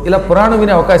రోజుల్లో ఇలా పురాణం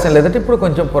వినే అవకాశం లేదంటే ఇప్పుడు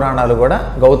కొంచెం పురాణాలు కూడా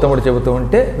గౌతముడు చెబుతూ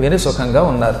ఉంటే విని సుఖంగా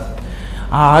ఉన్నారు.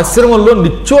 ఆ ఆశ్రమంలో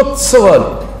నిత్యోత్సవాలు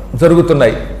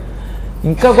జరుగుతున్నాయి.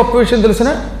 ఇంకా గొప్ప విషయం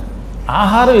తెలిసిన,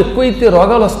 ఆహారం ఎక్కువైతే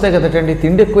రోగాలు వస్తాయి కదటండి.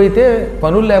 తిండి ఎక్కువైతే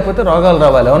పనులు లేకపోతే రోగాలు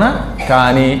రావాలి, అవునా?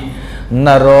 కానీ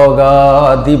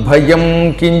నరోగాది భయం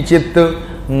కించిత్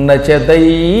నచ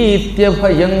దైత్య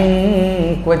భయం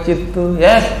క్వచిత్.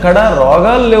 ఎక్కడ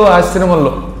రోగాలు లేవు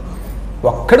ఆశ్రమంలో,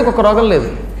 ఒక్కడికొక రోగం లేదు.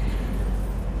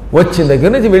 వచ్చిన దగ్గర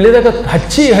నుంచి వెళ్ళేదాకా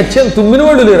హచ్చి అని తుమ్మిన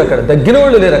వాళ్ళు లేరు అక్కడ, దగ్గిన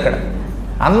వాళ్ళు లేరు అక్కడ.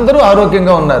 అందరూ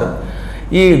ఆరోగ్యంగా ఉన్నారు.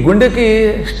 ఈ గుండెకి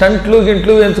స్టంట్లు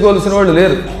గింట్లు ఎంచుకోవాల్సిన వాళ్ళు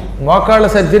లేరు, మోకాళ్ళ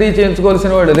సర్జరీ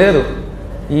చేయించుకోవాల్సిన వాళ్ళు లేరు.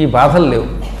 ఈ బాధలు లేవు.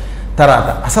 తర్వాత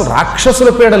అసలు రాక్షసుల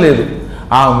పీడ లేదు.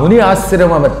 ఆ ముని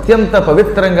ఆశ్రమం అత్యంత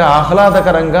పవిత్రంగా,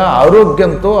 ఆహ్లాదకరంగా,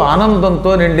 ఆరోగ్యంతో,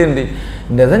 ఆనందంతో నిండింది.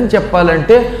 నిజం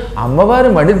చెప్పాలంటే అమ్మవారి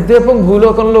మణిద్వీపం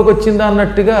భూలోకంలోకి వచ్చిందా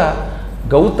అన్నట్టుగా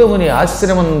గౌతముని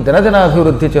ఆశ్రమం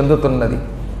దినదినాభివృద్ధి చెందుతున్నది.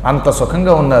 అంత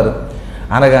సుఖంగా ఉన్నారు.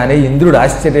 అనగానే ఇంద్రుడు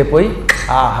ఆశ్చర్యపోయి,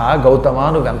 ఆహా గౌతమా,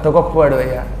 నువ్వెంత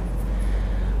గొప్పవాడివయ్యా,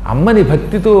 అమ్మని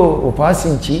భక్తితో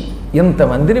ఉపాసించి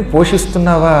ఇంతమందిని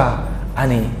పోషిస్తున్నావా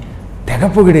అని తెగ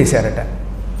పొగిడేశారట.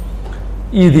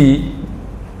 ఇది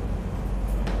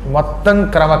మొత్తం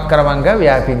క్రమక్రమంగా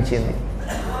వ్యాపించింది.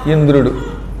 ఇంద్రుడు,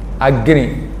 అగ్ని,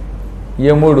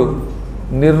 యముడు,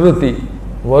 నిరుతి,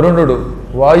 వరుణుడు,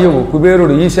 వాయువు,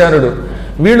 కుబేరుడు, ఈశానుడు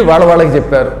వీళ్ళు వాళ్ళకి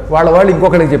చెప్పారు, వాళ్ళు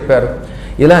ఇంకొకరికి చెప్పారు.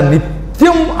 ఇలా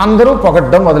నిత్యం అందరూ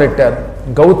పొగడ్డం మొదలెట్టారు.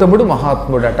 గౌతముడు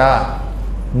మహాత్ముడట,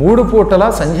 3 పూటలా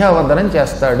సంధ్యావందనం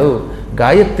చేస్తాడు,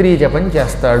 గాయత్రీ జపం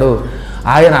చేస్తాడు,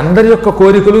 ఆయన అందరి యొక్క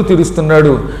కోరికలు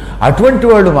తీరుస్తున్నాడు. అటువంటి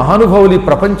వాళ్ళు మహానుభావులు ఈ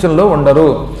ప్రపంచంలో ఉండరు.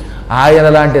 ఆయన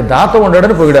లాంటి దాత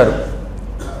ఉండడని పొగిడారు.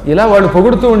 ఇలా వాళ్ళు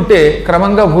పొగుడుతూ ఉంటే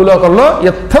క్రమంగా భూలోకంలో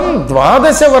ఇత్తం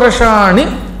 12 వర్షాణి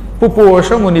పుపోష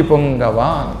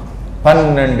మునిపొంగవాన్.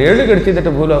 12 ఏళ్ళు గడిచిందట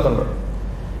భూలోకంలో.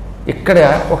 ఇక్కడ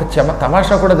ఒక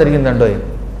తమాషా కూడా జరిగిందండో.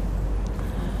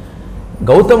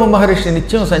 గౌతమ మహర్షి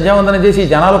నిత్యం సంధ్యావందనం చేసి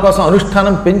జనాల కోసం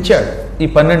అనుష్ఠానం పెంచాడు ఈ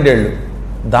 12 ఏళ్ళు.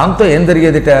 దాంతో ఏం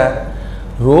జరిగేదిట,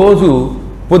 రోజు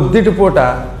పొద్దుటి పూట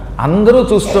అందరూ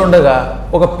చూస్తూ ఉండగా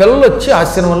ఒక పిల్లొచ్చి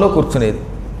ఆశ్రమంలో కూర్చునేది.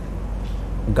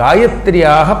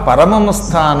 గాయత్ర్యాహ పరమం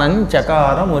స్థానం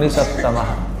చకార మునిసత్తమ.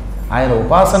 ఆయన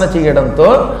ఉపాసన చేయడంతో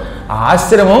ఆ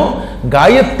ఆశ్రమం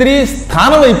గాయత్రి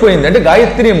స్థానం అయిపోయింది, అంటే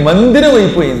గాయత్రి మందిరం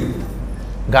అయిపోయింది.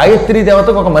 గాయత్రీ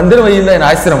దేవతకు ఒక మందిరం అయ్యింది ఆయన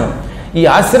ఆశ్రమం. ఈ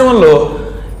ఆశ్రమంలో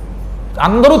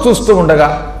అందరూ చూస్తూ ఉండగా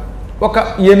ఒక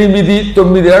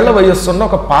 8-9 ఏళ్ల వయస్సున్న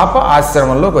ఒక పాప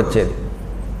ఆశ్రమంలోకి వచ్చేది.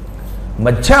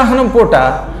 మధ్యాహ్నం పూట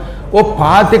ఓ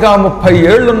 25-30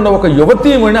 ఏళ్ళున్న ఒక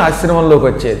యువతీమణి ఆశ్రమంలోకి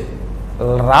వచ్చేది.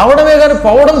 రావడమే కానీ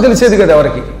పోవడం తెలిసేది కదా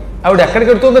ఎవరికి, ఆవిడ ఎక్కడికి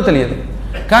వెళ్తుందో తెలియదు.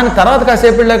 కానీ తర్వాత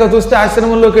కాసేపు వెళ్ళాక చూస్తే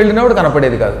ఆశ్రమంలోకి వెళ్ళినవాడు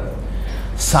కనపడేది కాదు.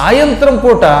 సాయంత్రం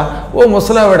పూట ఓ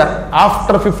ముసలావిడ,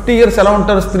 ఆఫ్టర్ 50 ఇయర్స్ ఎలా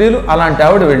ఉంటారు స్త్రీలు, అలాంటి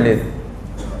ఆవిడ వెళ్ళేది.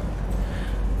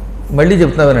 మళ్ళీ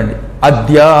చెప్తున్నానండి.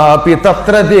 అద్యాపి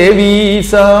తత్ర దేవీ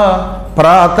సా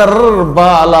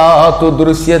ప్రాతర్బాలాతు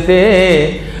దృశ్యతే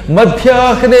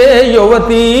మధ్యాహ్నే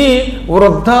యువతీ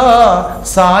వృద్ధ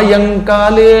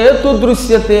సాయంకాలే తు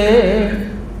దృశ్యతే.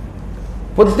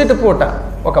 పొద్దుటి పూట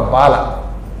ఒక బాల,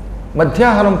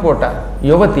 మధ్యాహ్నం పూట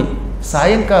యువతి,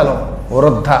 సాయంకాలం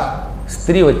వృద్ధ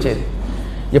స్త్రీ వచ్చేది.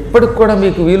 ఎప్పటికి కూడా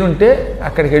మీకు వీలుంటే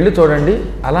అక్కడికి వెళ్ళి చూడండి,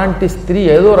 అలాంటి స్త్రీ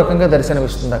ఏదో రకంగా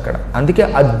దర్శనమిస్తుంది అక్కడ. అందుకే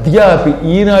అద్యాపి,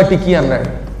 ఈనాటికి అన్నాడు.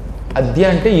 అద్య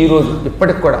అంటే ఈరోజు,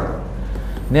 ఇప్పటికి కూడా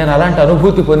నేను అలాంటి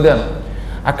అనుభూతి పొందాను.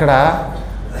 అక్కడ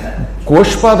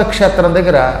కోష్పాద క్షేత్రం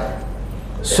దగ్గర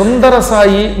సుందర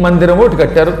సాయి మందిరం ఒకటి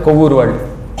కట్టారు కొవ్వూరు వాళ్ళు.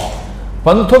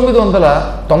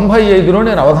 1995లో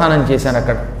నేను అవధానం చేశాను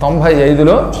అక్కడ.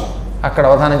 95లో అక్కడ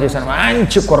అవధానం చేశాను.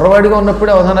 మంచి కుర్రవాడిగా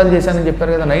ఉన్నప్పుడే అవధానాలు చేశానని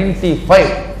చెప్పారు కదా.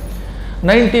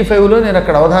 95లో నేను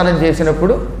అక్కడ అవధానం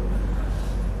చేసినప్పుడు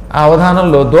ఆ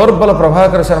అవధానంలో దోర్బల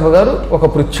ప్రభాకర శర్మ గారు ఒక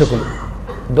పృచ్ఛకులు.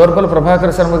 దోర్బల ప్రభాకర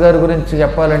శర్మ గారి గురించి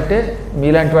చెప్పాలంటే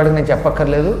మీలాంటి వాడికి నేను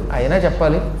చెప్పక్కర్లేదు, అయినా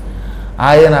చెప్పాలి.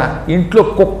 ఆయన ఇంట్లో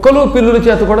కుక్కలు పిల్లుల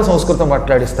చేత కూడా సంస్కృతం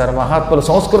మాట్లాడిస్తారు. మహాత్ములు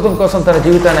సంస్కృతం కోసం తన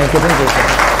జీవితాన్ని అంకితం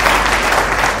చేశారు.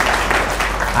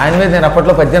 ఆయన మీద నేను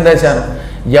అప్పట్లో పద్యం రాశాను.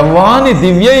 యవ్వాని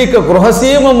దివ్యైక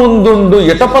గృహసీమ ముందుండు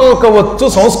ఇటపల్కవచ్చు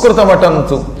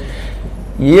సంస్కృతమటంచు.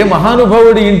 ఏ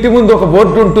మహానుభావుడి ఇంటి ముందు ఒక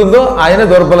బోర్డు ఉంటుందో ఆయన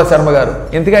దోర్బల శర్మ గారు.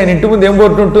 ఇంతకీ ఆయన ఇంటి ముందు ఏం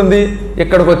బోర్డు ఉంటుంది,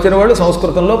 ఇక్కడికి వచ్చిన వాళ్ళు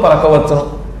సంస్కృతంలో పలకవచ్చును,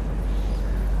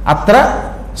 అత్ర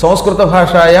సంస్కృత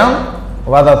భాషాయాం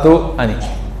వదతు అని.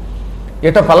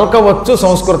 ఇట పలకవచ్చు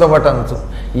సంస్కృతమటంచు.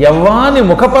 యవ్వాని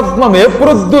ముఖపద్మం ఏ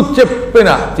ప్రొద్దు చెప్పిన,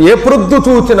 ఏ ప్రొద్దు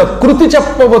చూచిన కృతి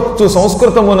చెప్పవచ్చు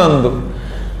సంస్కృతమునందు.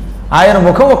 ఆయన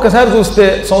ముఖం ఒక్కసారి చూస్తే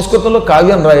సంస్కృతంలో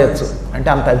కావ్యం రాయొచ్చు. అంటే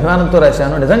అంత అభిమానంతో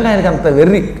రాశాను. నిజంగా ఆయనకి అంత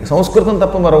వెర్రి, సంస్కృతం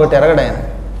తప్ప మరొకటి ఎరగడు ఆయన.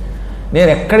 నేను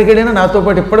ఎక్కడికి వెళ్ళినా నాతో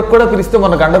పాటు ఇప్పటికి కూడా పిలిస్తే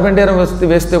మొన్న గండపెండేరం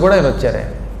వేస్తే కూడా ఆయన వచ్చారు.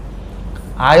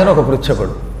 ఆయన ఒక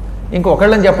పృచ్ఛకుడు.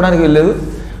 ఇంకొకళ్ళని చెప్పడానికి వెళ్ళలేదు.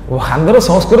 అందరూ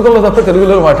సంస్కృతంలో తప్ప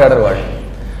తెలుగులో మాట్లాడారు.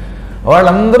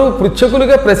 వాళ్ళందరూ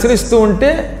పృచ్ఛకులుగా ప్రశ్నిస్తూ ఉంటే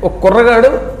ఒక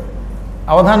కుర్రగాడు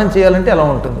అవధానం చేయాలంటే ఎలా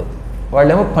ఉంటుంది.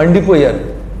 వాళ్ళేమో పండిపోయారు,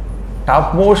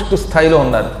 టాప్ మోస్ట్ స్థాయిలో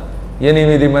ఉన్నారు.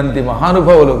 8 మంది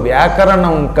మహానుభావులు,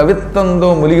 వ్యాకరణం కవిత్వంతో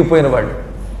మునిగిపోయిన వాళ్ళు.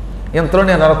 ఇంతలో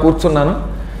నేను అలా కూర్చున్నాను.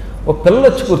 ఒక పిల్ల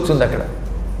వచ్చి కూర్చుంది అక్కడ.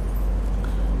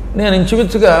 నేను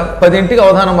ఇంచుమించుగా 10ంటికి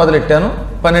అవధానం మొదలెట్టాను,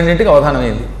 12ంటికి అవధానం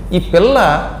అయింది. ఈ పిల్ల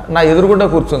నా ఎదురుగుండా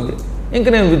కూర్చుంది. ఇంక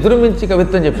నేను విజృంభించి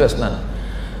కవిత్వం చెప్పేస్తున్నాను.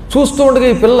 చూస్తూ ఉండగా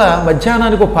ఈ పిల్ల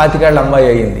మధ్యాహ్నానికి ఒక 25 ఏళ్ల అమ్మాయి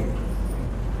అయ్యింది.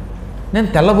 నేను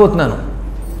తెల్లబోతున్నాను.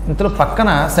 ఇంతలో పక్కన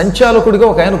సంచాలకుడిగా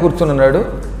ఒక ఆయన కూర్చున్నాడు.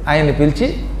 ఆయన్ని పిలిచి,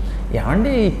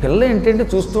 ఏమండి ఈ పిల్ల ఏంటంటే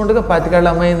చూస్తూ ఉండగా 25 ఏళ్ల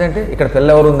అమ్మాయి అయిందంటే, ఇక్కడ పిల్ల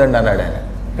ఎవరు ఉందండి అన్నాడు ఆయన.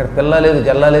 ఇక్కడ పిల్ల లేదు,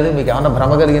 జల్లా లేదు, మీకు ఏమన్నా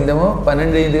భ్రమ కలిగిందేమో,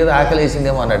 12 అయింది కదా, ఆకలి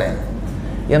వేసిందేమో అన్నాడు ఆయన.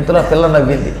 ఇంతలో ఆ పిల్ల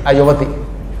నవ్వింది, ఆ యువతి.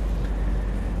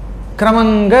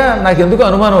 క్రమంగా నాకెందుకు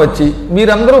అనుమానం వచ్చి,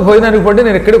 మీరందరూ భోజనానికి పడి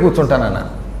నేను ఇక్కడే కూర్చుంటానన్నా.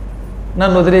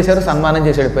 నన్ను వదిలేశారు, సన్మానం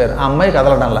చేసి వెళ్ళిపోయారు. ఆ అమ్మాయి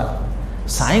కదలడంలా.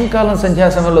 సాయంకాలం సంధ్యా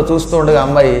సమయంలో చూస్తూ ఉండగా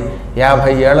అమ్మాయి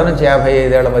 50 ఏళ్ల నుంచి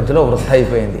 55 ఏళ్ల మధ్యలో వృద్ధ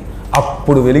అయిపోయింది.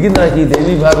 అప్పుడు వెలిగింది నాకు ఈ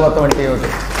దేవి భాగవతం అంటే ఏమిటి.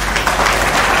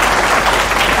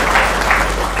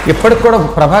 ఇప్పటికి కూడా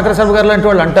ప్రభాకర శర్మ గారు లాంటి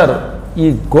వాళ్ళు అంటారు, ఈ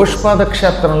గోష్పాద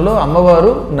క్షేత్రంలో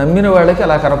అమ్మవారు నమ్మిన వాళ్ళకి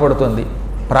అలా కనపడుతుంది.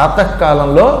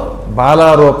 ప్రాతకాలంలో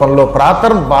బాలారూపంలో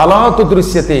ప్రాతర్బాలాతు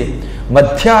దృశ్యతే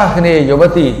మధ్యాహ్నే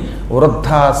యువతి వృద్ధ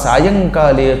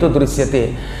సాయంకాలేతు దృశ్యతే.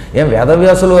 ఏం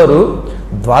వేదవ్యాసుల వారు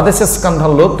 12వ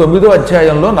స్కంధంలో 9వ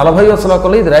అధ్యాయంలో 40వ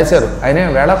శ్లోకంలో ఇది రాశారు. ఆయన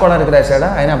వేళాకోవడానికి రాశాడా?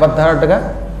 ఆయన అబద్ధాడుగా,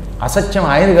 అసత్యం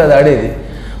ఆయన కాదు ఆడేది.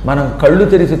 మనం కళ్ళు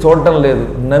తెరిచి చూడడం లేదు,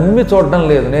 నమ్మి చూడడం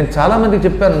లేదు. నేను చాలామందికి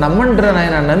చెప్పాను, నమ్మండి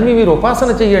నాయన, నమ్మి మీరు ఉపాసన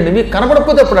చెయ్యండి, మీకు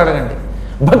కనపడకపోతే అప్పుడు అడగండి.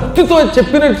 భక్తితో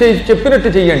చెప్పినట్టు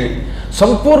చెయ్యండి,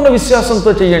 సంపూర్ణ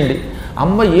విశ్వాసంతో చెయ్యండి.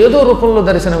 అమ్మ ఏదో రూపంలో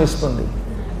దర్శనమిస్తుంది.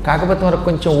 కాకపోతే మనకు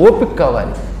కొంచెం ఓపిక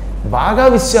కావాలి, బాగా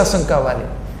విశ్వాసం కావాలి.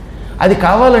 అది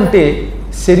కావాలంటే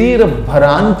శరీర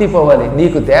భ్రాంతి పోవాలి.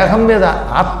 నీకు దేహం మీద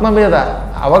ఆత్మ మీద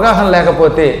అవగాహన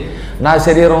లేకపోతే నా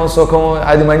శరీరం సుఖం,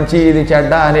 అది మంచి ఇది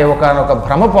చెడ్డ అనే ఒక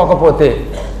భ్రమ పోకపోతే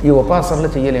ఈ ఉపాసనలు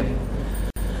చేయలేం.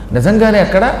 నిజంగానే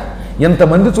అక్కడ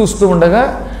ఎంతమంది చూస్తూ ఉండగా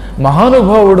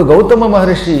మహానుభావుడు గౌతమ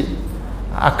మహర్షి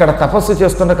అక్కడ తపస్సు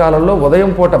చేస్తున్న కాలంలో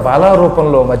ఉదయం పూట బాలా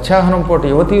రూపంలో, మధ్యాహ్నం పూట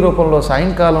యువతీ రూపంలో,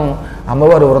 సాయంకాలం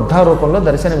అమ్మవారు వృద్ధారూపంలో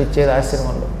దర్శనమిచ్చేది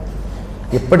ఆశ్రమంలో.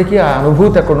 ఇప్పటికీ ఆ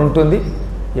అనుభూతి అక్కడ ఉంటుంది.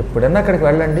 ఎప్పుడన్నా అక్కడికి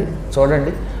వెళ్ళండి,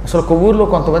 చూడండి. అసలు కొవ్వూరులో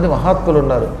కొంతమంది మహాత్ములు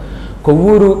ఉన్నారు.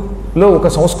 కొవ్వూరులో ఒక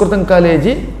సంస్కృతం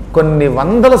కాలేజీ కొన్ని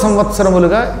వందల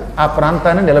సంవత్సరములుగా ఆ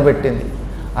ప్రాంతాన్ని నిలబెట్టింది.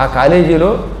 ఆ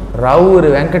కాలేజీలో రావూరి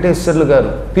వెంకటేశ్వర్లు గారు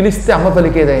పిలిస్తే అమ్మ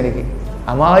పలికేది ఆయనకి.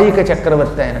 అమాయక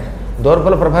చక్రవర్తి ఆయన.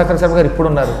 దూర్పల ప్రభాకర్ శర్మ గారు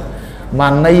ఇప్పుడున్నారు. మా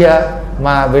అన్నయ్య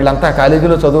వీళ్ళంతా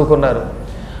కాలేజీలో చదువుకున్నారు.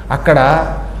 అక్కడ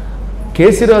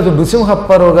కేసిరాజు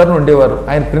నృసింహప్పారావు గారిని ఉండేవారు.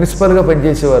 ఆయన ప్రిన్సిపల్గా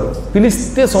పనిచేసేవారు.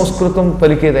 పిలిస్తే సంస్కృతం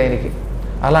పలికేది ఆయనకి.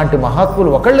 అలాంటి మహాత్ములు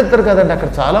ఒకళ్ళిద్దరు కాదండి, అక్కడ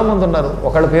చాలామంది ఉన్నారు.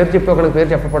 ఒకళ్ళ పేరు చెప్పి ఒకళ్ళ పేరు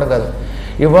చెప్పడం కాదు.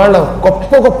 ఇవాళ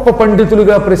గొప్ప గొప్ప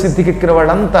పండితులుగా ప్రసిద్ధికెక్కిన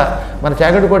వాళ్ళంతా మన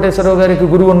చాగటి కోటేశ్వరరావు గారికి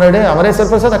గురువు ఉన్నాడే అమరేశ్వర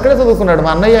ప్రసాద్, అక్కడే చదువుకున్నాడు.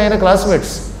 మా అన్నయ్య ఆయన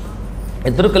క్లాస్మేట్స్,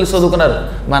 ఇద్దరు కలిసి చదువుకున్నారు.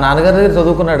 మా నాన్నగారి దగ్గర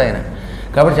చదువుకున్నాడు ఆయన.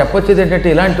 కాబట్టి చెప్పొచ్చేది ఏంటంటే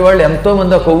ఇలాంటి వాళ్ళు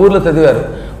ఎంతోమంది ఆ కొవ్వూరులో చదివారు.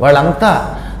 వాళ్ళంతా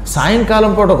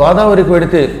సాయంకాలం పూట గోదావరికి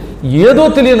వెడితే ఏదో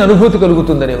తెలియని అనుభూతి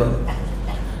కలుగుతుందనేవారు.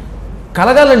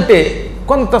 కలగాలంటే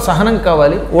కొంత సహనం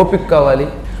కావాలి, ఓపిక కావాలి.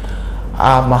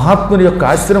 ఆ మహాత్ముని యొక్క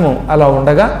ఆశ్రమం అలా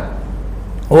ఉండగా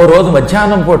ఓ రోజు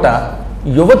మధ్యాహ్నం పూట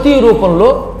యువతీ రూపంలో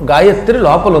గాయత్రి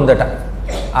లోపల ఉందట.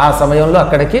 ఆ సమయంలో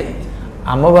అక్కడికి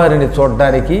అమ్మవారిని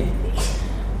చూడడానికి,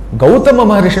 గౌతమ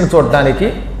మహర్షిని చూడడానికి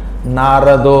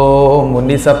నారదో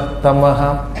ముని సప్తమ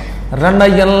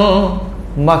రణయన్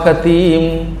మహతీం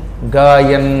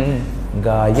గాయన్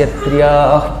గాయత్ర్యా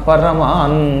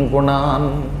పరమాన్ గుణాన్.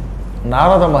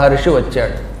 నారద మహర్షి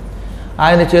వచ్చాడు.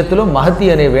 ఆయన చేతిలో మహతి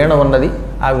అనే వీణ ఉన్నది.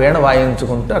 ఆ వీణ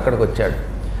వాయించుకుంటూ అక్కడికి వచ్చాడు.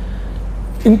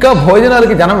 ఇంకా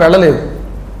భోజనాలకి జనం వెళ్ళలేదు.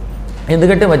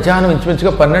 ఎందుకంటే మధ్యాహ్నం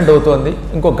ఇంచుమించుగా 12 అవుతోంది.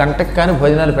 ఇంకో గంటకి కానీ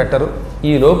భోజనాలు పెట్టరు.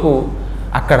 ఈలోపు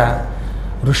అక్కడ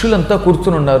ఋషులంతా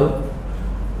కూర్చుని ఉన్నారు.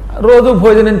 రోజు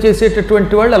భోజనం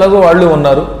చేసేటటువంటి వాళ్ళు ఎలాగో వాళ్ళు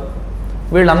ఉన్నారు.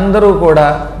 వీళ్ళందరూ కూడా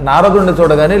నారదుడిని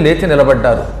చూడగానే లేచి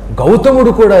నిలబడ్డారు.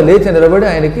 గౌతముడు కూడా లేచి నిలబడి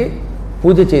ఆయనకి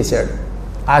పూజ చేశాడు.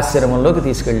 ఆశ్రమంలోకి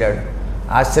తీసుకెళ్ళాడు.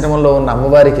 ఆశ్రమంలో ఉన్న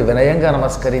అమ్మవారికి వినయంగా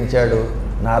నమస్కరించాడు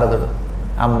నారదుడు.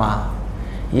 అమ్మ,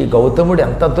 ఈ గౌతముడు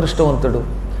ఎంత అదృష్టవంతుడు.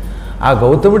 ఆ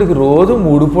గౌతముడికి రోజు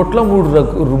 3 పూట్ల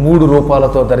 3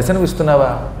 రూపాలతో దర్శనమిస్తున్నావా?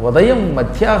 ఉదయం,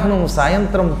 మధ్యాహ్నం,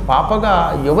 సాయంత్రం పాపగా,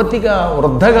 యువతిగా,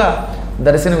 వృద్ధగా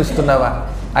దర్శనమిస్తున్నావా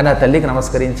అని ఆ తల్లికి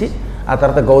నమస్కరించి ఆ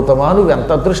తర్వాత గౌతమా, నువ్వు ఎంత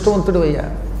అదృష్టవంతుడు అయ్యా.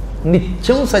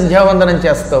 నిత్యం సంధ్యావందనం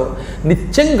చేస్తావు,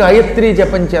 నిత్యం గాయత్రీ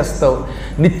జపం చేస్తావు,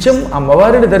 నిత్యం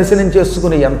అమ్మవారిని దర్శనం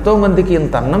చేసుకుని ఎంతోమందికి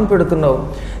ఇంత అన్నం పెడుతున్నావు.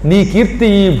 నీ కీర్తి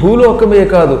ఈ భూలోకమే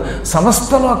కాదు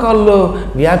సమస్త లోకాల్లో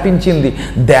వ్యాపించింది.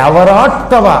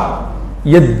 దేవరాట్టవ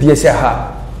యద్యశ,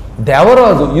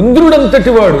 దేవరాజు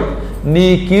ఇంద్రుడంతటి వాడు నీ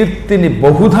కీర్తిని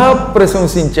బహుధా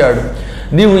ప్రశంసించాడు.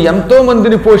 నీవు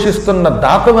ఎంతోమందిని పోషిస్తున్న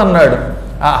దాతవన్నాడు.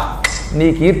 నీ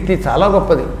కీర్తి చాలా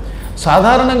గొప్పది.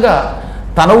 సాధారణంగా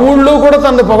తన ఊళ్ళో కూడా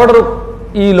తనని పొగడరు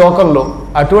ఈ లోకంలో.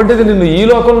 అటువంటిది నిన్ను ఈ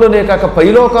లోకంలోనే కాక పై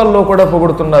లోకాల్లో కూడా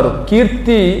పొగుడుతున్నారు.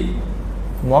 కీర్తి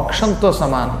మోక్షంతో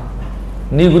సమానం.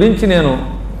 నీ గురించి నేను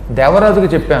దేవరాజుకి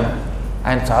చెప్పాను.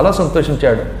 ఆయన చాలా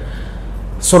సంతోషించాడు.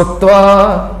 శ్రుత్వా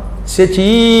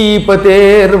శచీపతేర్వాణీం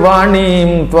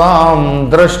త్వాం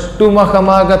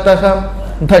ద్రష్టుమహమాగతః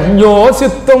ధన్యోసి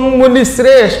త్వం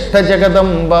మునిశ్రేష్ఠ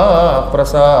జగదంబా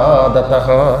ప్రసాదతః.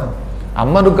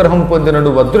 అమ్మ అనుగ్రహం పొందిన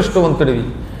నువ్వు అదృష్టవంతుడివి.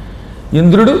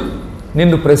 ఇంద్రుడు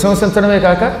నిన్ను ప్రశంసించడమే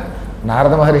కాక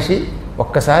నారద మహర్షి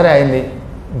ఒక్కసారి ఆయన్ని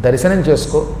దర్శనం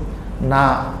చేసుకో, నా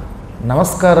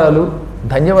నమస్కారాలు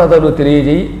ధన్యవాదాలు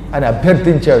తెలియజేయి అని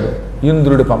అభ్యర్థించాడు.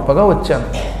 ఇంద్రుడి పంపగా వచ్చాను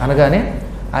అనగానే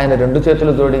ఆయన 2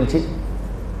 చేతులు జోడించి,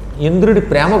 ఇంద్రుడి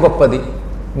ప్రేమ గొప్పది,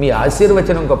 మీ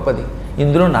ఆశీర్వచనం గొప్పది,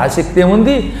 ఇందులో నా శక్తి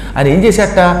ఏముంది అని ఏం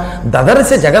చేశాట, దదర్శ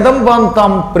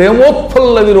జగదంబాంతాం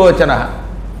ప్రేమోత్ఫుల్ల విరోచన.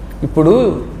 ఇప్పుడు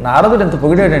నారదుడు ఎంత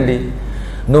పొగిడాడండి.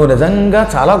 నువ్వు నిజంగా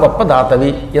చాలా గొప్ప దాతవి,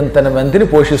 ఎంతని మందిని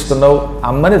పోషిస్తున్నావు,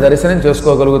 అమ్మని దర్శనం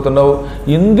చేసుకోగలుగుతున్నావు,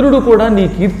 ఇంద్రుడు కూడా నీ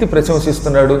కీర్తి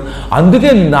ప్రశంసిస్తున్నాడు.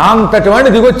 అందుకే నా అంతటి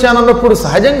వాడిని దిగొచ్చానన్నప్పుడు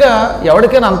సహజంగా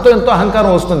ఎవరికైనా అంతో ఎంతో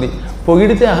అహంకారం వస్తుంది.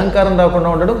 పొగిడితే అహంకారం రాకుండా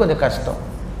ఉండడం కొంచెం కష్టం.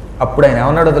 అప్పుడు ఆయన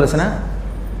ఏమన్నాడో తెలిసిన,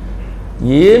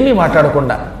 ఏమీ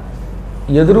మాట్లాడకుండా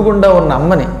ఎదురుగుండా ఉన్న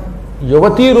అమ్మని,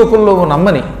 యువతీ రూపంలో ఉన్న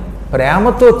అమ్మని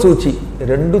ప్రేమతో చూచి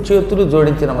 2 చేతులు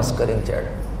జోడించి నమస్కరించాడు.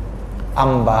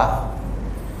 అంబ,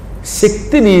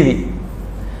 శక్తి నీది,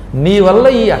 నీ వల్ల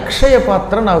ఈ అక్షయ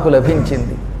పాత్ర నాకు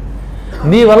లభించింది,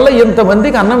 నీ వల్ల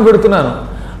ఇంతమందికి అన్నం పెడుతున్నాను,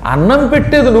 అన్నం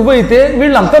పెట్టేది నువ్వైతే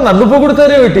వీళ్ళంతా నన్ను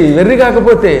పొగుడుతారేమిటి వెర్రి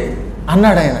కాకపోతే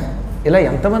అన్నాడు ఆయన. ఇలా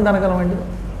ఎంతమంది అనగలమండి?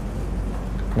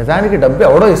 నిజానికి డబ్బు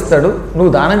ఎవడో ఇస్తాడు,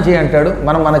 నువ్వు దానం చేయంటాడు,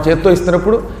 మనం మన చేత్తో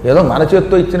ఇస్తున్నప్పుడు ఏదో మన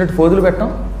చేత్తో ఇచ్చినట్టు పోదులు పెట్టాం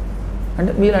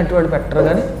అంటే మీలాంటి వాడు పెట్టరు,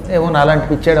 కానీ ఏమో నాలాంటి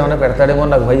పిచ్చాడు ఏమైనా పెడతాడేమో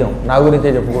నాకు భయం, నా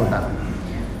గురించే చెప్పుకుంటున్నాను.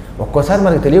 ఒక్కోసారి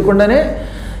మనకు తెలియకుండానే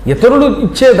ఇతరులు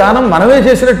ఇచ్చే దానం మనమే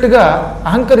చేసినట్టుగా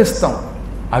అహంకరిస్తాం.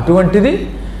 అటువంటిది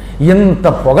ఇంత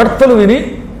పొగడ్తలు విని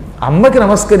అమ్మకి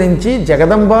నమస్కరించి,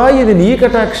 జగదంబా ఇది నీ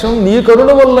కటాక్షం, నీ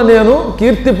కరుణ వల్ల నేను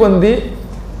కీర్తి పొంది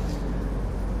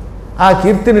ఆ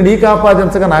కీర్తిని నీకు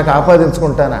ఆపాదించగా నాకు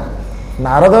ఆపాదించుకుంటానా?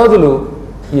 నారదాదులు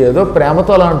ఏదో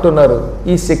ప్రేమతో అలా అంటున్నారు,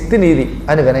 ఈ శక్తి నీది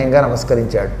అని వినయంగా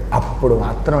నమస్కరించాడు. అప్పుడు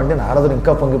మాత్రం అండి నారదుడు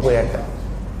ఇంకా పొంగిపోయాట.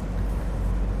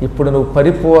 ఇప్పుడు నువ్వు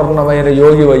పరిపూర్ణమైన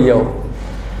యోగి అయ్యావు,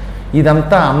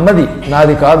 ఇదంతా అమ్మది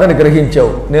నాది కాదని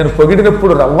గ్రహించావు, నేను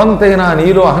పొగిడినప్పుడు రవ్వంతైనా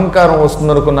నీలో అహంకారం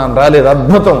వస్తుందనుకున్నాను, రాలేదు,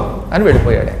 అద్భుతం అని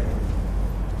వెళ్ళిపోయాడే.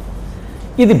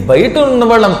 ఇది బయట ఉన్న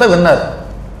వాళ్ళంతా విన్నారు.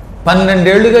 12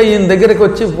 ఏళ్లుగా ఈయన దగ్గరికి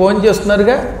వచ్చి ఫోన్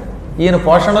చేస్తున్నారుగా, ఈయన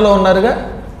పోషణలో ఉన్నారుగా,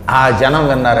 ఆ జనం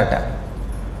విన్నారట.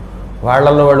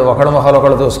 వాళ్ళల్లో వాళ్ళు ఒకడు మొహాలు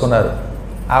ఒకడు చూసుకున్నారు.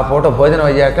 ఆ పూట భోజనం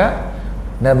అయ్యాక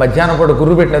నేను మధ్యాహ్నం పూట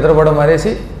గుర్రు పెట్టి నిద్రపోవడం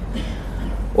మానేసి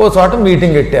ఓ చోట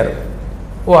మీటింగ్ పెట్టారు,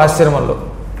 ఓ ఆశ్రమంలో.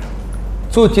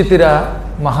 చూచితిరా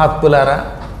మహాత్ములారా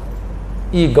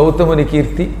ఈ గౌతముని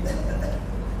కీర్తి,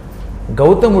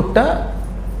 గౌతముట్ట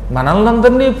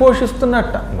మనల్నందరినీ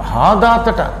పోషిస్తున్నట్ట,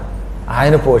 మహాదాతట,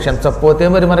 ఆయన పోషించకపోతే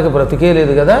మరి మనకి బ్రతికే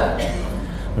లేదు కదా.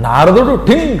 నారదుడు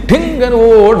ఠింగ్ ఠింగ్ అని ఓ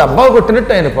డబ్బా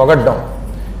కొట్టినట్టు ఆయన పొగడ్డం,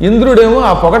 ఇంద్రుడేమో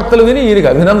ఆ పొగడ్తలు విని ఈయనకి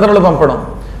అభినందనలు పంపడం.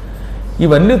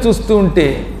 ఇవన్నీ చూస్తూ ఉంటే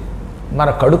మన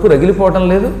కడుపు రగిలిపోవటం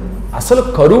లేదు. అసలు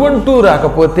కరువంటూ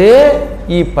రాకపోతే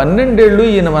ఈ 12 ఏళ్ళు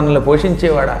ఈయన మనల్ని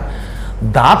పోషించేవాడా?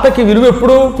 దాతకి విలువ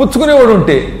ఎప్పుడూ పుచ్చుకునేవాడు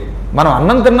ఉంటే, మనం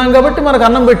అన్నం తిన్నాం కాబట్టి మనకు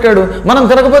అన్నం పెట్టాడు, మనం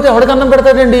తినకపోతే ఎవడికి అన్నం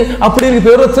పెడతాడండి, అప్పుడు ఈయనకి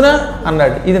పేరు వచ్చినా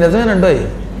అన్నాడు. ఇది నిజమేనండి.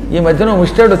 ఈ మధ్యన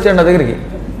ముష్టాడు వచ్చాడు నా దగ్గరికి,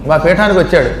 మా పీఠానికి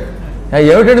వచ్చాడు.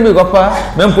 ఏమిటండి మీ గొప్ప,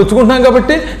 మేము పుచ్చుకుంటున్నాం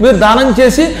కాబట్టి మీరు దానం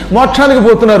చేసి మోక్షానికి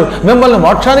పోతున్నారు, మిమ్మల్ని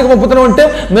మోక్షానికి పంపుతున్నాం అంటే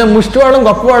మేము ముష్టివాళ్ళం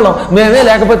గొప్పవాళ్ళం, మేమే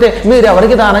లేకపోతే మీరు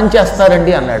ఎవరికి దానం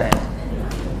చేస్తారండి అన్నాడు ఆయన.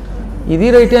 ఇది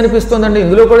రైట్ అనిపిస్తుందండి.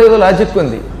 ఇందులో కూడా ఏదో లాజిక్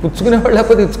ఉంది. పుచ్చుకునేవాడు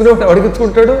లేకపోతే ఇచ్చుకునేవాడు ఎవరికి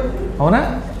ఇచ్చుకుంటాడు, అవునా?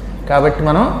 కాబట్టి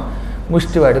మనం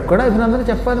ముష్టివాడికి కూడా అభినందన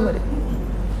చెప్పాలి. మరి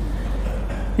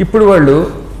ఇప్పుడు వాళ్ళు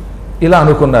ఇలా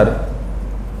అనుకున్నారు,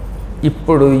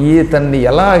 ఇప్పుడు ఈతన్ని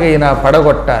ఎలాగైనా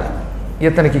పడగొట్టాలి,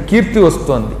 ఇతనికి కీర్తి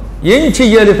వస్తోంది, ఏం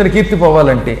చెయ్యాలి ఇతని కీర్తి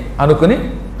పోవాలంటే అనుకుని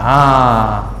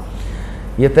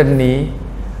ఇతన్ని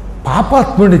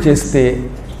పాపాత్ముడిని చేస్తే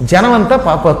జనమంతా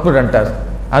పాపాత్ముడు అంటారు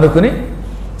అనుకుని,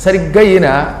 సరిగ్గా ఈయన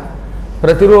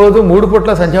ప్రతిరోజు 3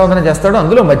 పూట్ల సంధ్యావందనం చేస్తాడు.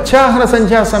 అందులో మధ్యాహ్న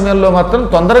సంధ్యా సమయంలో మాత్రం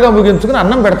తొందరగా ముగించుకుని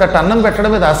అన్నం పెడతాడు. అన్నం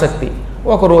పెట్టడం మీద ఆసక్తి.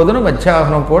 ఒక రోజున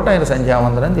మధ్యాహ్నం పూట ఆయన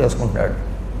సంధ్యావందనం చేసుకుంటాడు.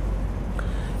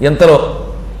 ఇంతలో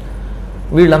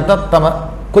వీళ్ళంతా తమ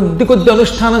కొద్ది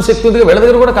అనుష్ఠానం శక్తి ఉంది, వీళ్ళ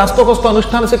దగ్గర కూడా కాస్త కోస్త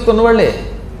అనుష్ఠాన శక్తి ఉన్నవాళ్ళే.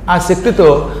 ఆ శక్తితో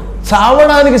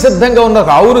చావడానికి సిద్ధంగా ఉన్న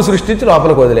ఒక ఆవును సృష్టించి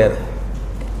లోపలికి వదిలేరు.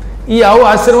 ఈ ఆవు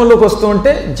ఆశ్రమంలోకి వస్తూ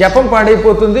ఉంటే జపం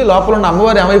పాడైపోతుంది, లోపల ఉన్న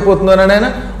అమ్మవారు ఏమైపోతుందో అని ఆయన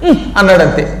అన్నాడు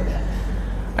అంతే.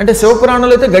 అంటే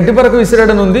శివపురాణంలో అయితే గడ్డిపరకు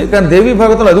విసిరాడని ఉంది, కానీ దేవీ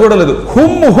భాగవతంలో అది కూడా లేదు.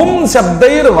 హుమ్ హుమ్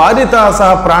శబ్దైర్ వాదితా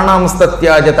సహ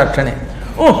ప్రాణాంస్తత్యాజ తక్షణే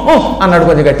అన్నాడు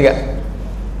కొంచెం గట్టిగా.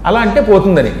 అలా అంటే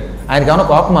పోతుందని. ఆయనకి ఏమైనా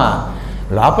కోపమా?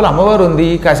 లోపల అమ్మవారు ఉంది,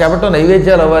 కాసేపట్లో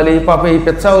నైవేద్యాలు అవ్వాలి, పాప ఈ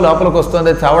పిచ్చావు లోపలికి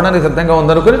వస్తుంది, చావడానికి సిద్ధంగా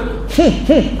ఉందనుకుని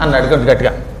అన్నాడు కొంచెం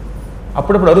గట్టిగా.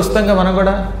 అప్పుడప్పుడు అరుస్తాంగా మనం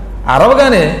కూడా.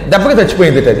 అరవగానే దెబ్బకి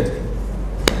చచ్చిపోయింది. అది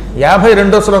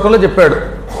 52వ శ్లోకంలో చెప్పాడు.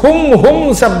 హుమ్ హుమ్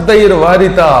శబ్దైర్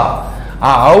వారిత.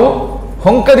 ఆ ఆవు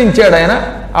హుంకరించాడు ఆయన,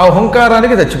 ఆ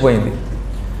హుంకారానికి చచ్చిపోయింది.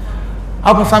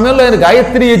 ఆ సమయంలో ఆయన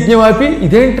గాయత్రి యజ్ఞం ఆపి,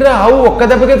 ఇదేంటిరా ఆవు ఒక్క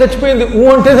దెబ్బకే చచ్చిపోయింది,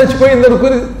 అంటే చచ్చిపోయింది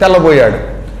అనుకుని తెల్లబోయాడు.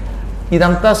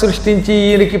 ఇదంతా సృష్టించి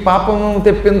ఈయనకి పాపం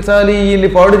తెప్పించాలి, ఈయన్ని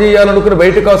పాడు చేయాలనుకుని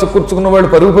బయట కాసు కూర్చుకున్నవాడు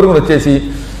పరుగును వచ్చేసి,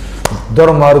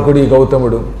 దుర్మార్గుడి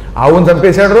గౌతముడు ఆవును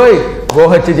చంపేశాడు, రోయ్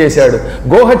గోహత్య చేశాడు,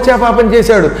 గోహత్య పాపం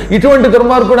చేశాడు, ఇటువంటి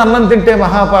దుర్మార్గుడు అన్నం తింటే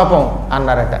మహాపాపం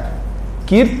అన్నారట.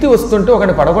 కీర్తి వస్తుంటే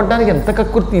ఒకటి పడగొట్టడానికి ఎంత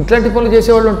కక్కుర్తి, ఇట్లాంటి పనులు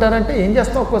చేసేవాళ్ళు ఉంటారంటే ఏం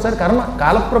చేస్తాం? ఒక్కోసారి కర్మ,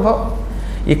 కాలప్రభావం.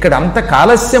 ఇక్కడ అంత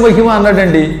కాలస్య మహిమ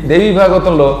అన్నాడండి దేవీ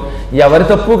భాగవతంలో. ఎవరి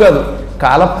తప్పు కాదు,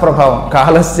 కాలప్రభావం.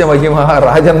 కాలస్య మహిమ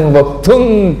రాజన్ వక్తుం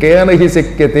కేనహి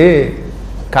శక్యతే.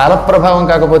 కాలప్రభావం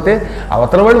కాకపోతే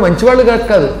అవతల వాళ్ళు మంచివాళ్ళు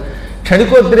కాదు,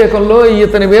 క్షణికోద్రేకంలో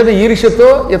ఇతని మీద ఈర్ష్యతో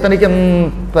ఇతనికి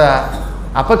ఎంత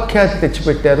అపఖ్యాతి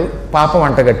తెచ్చిపెట్టారు, పాపం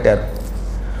అంటగట్టారు.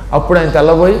 అప్పుడు ఆయన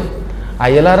తెల్లబోయి,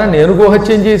 అయ్యలారా నేను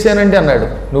గోహత్యం చేశానండి అన్నాడు.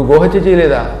 నువ్వు గోహత్య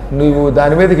చేయలేదా? నువ్వు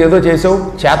దాని మీదకి ఏదో చేసావు,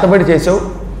 చేతబడి చేసావు,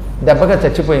 దెబ్బగా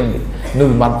చచ్చిపోయింది.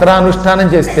 నువ్వు మంత్రానుష్ఠానం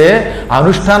చేస్తే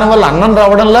అనుష్ఠానం వల్ల అన్నం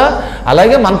రావడంలా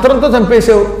అలాగే మంత్రంతో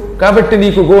చంపేశావు కాబట్టి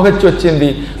నీకు గోహత్య వచ్చింది.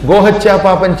 గోహత్యా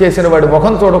పాపం చేసిన వాడు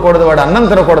ముఖం చూడకూడదు, వాడు అన్నం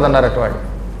తినకూడదు అన్నారట. వాడు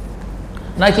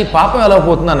నాకు ఈ పాపం ఎలా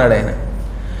పోతుంది అన్నాడు ఆయన.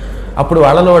 అప్పుడు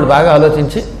వాళ్ళలో వాడు బాగా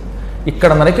ఆలోచించి,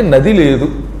 ఇక్కడ మనకి నది లేదు,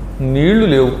 నీళ్లు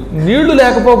లేవు, నీళ్లు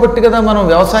లేకపోబట్టి కదా మనం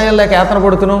వ్యవసాయం లేక యాతన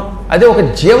పడుతున్నాం. అదే ఒక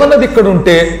జీవనది ఇక్కడ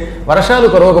ఉంటే వర్షాలు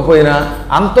కురవకపోయినా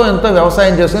అంతో ఎంతో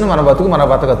వ్యవసాయం చేసుకుని మన బతుకు మనం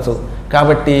బతకచ్చు.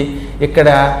 కాబట్టి ఇక్కడ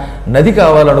నది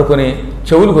కావాలనుకుని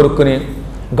చెవులు కొరుక్కుని,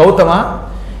 గౌతమ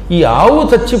ఈ ఆవు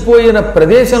చచ్చిపోయిన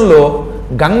ప్రదేశంలో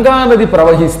గంగా నది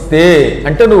ప్రవహిస్తే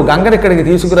అంటే నువ్వు గంగని ఇక్కడికి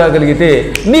తీసుకురాగలిగితే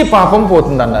నీ పాపం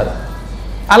పోతుందన్నారు.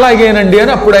 అలాగేనండి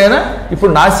అని అప్పుడు ఆయన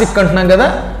ఇప్పుడు నాసిక్ అంటున్నాం కదా,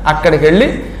 అక్కడికి వెళ్ళి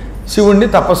శివుణ్ణి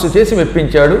తపస్సు చేసి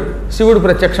మెప్పించాడు. శివుడు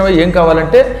ప్రత్యక్షమై ఏం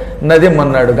కావాలంటే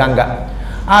నదిమ్మన్నాడు గంగ.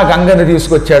 ఆ గంగని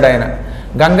తీసుకొచ్చాడు ఆయన.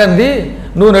 గంగంది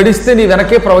నువ్వు నడిస్తే నీ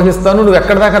వెనకే ప్రవహిస్తాను, నువ్వు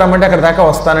ఎక్కడి దాకా రమ్మంటే అక్కడి దాకా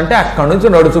వస్తానంటే అక్కడి నుంచి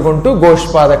నడుచుకుంటూ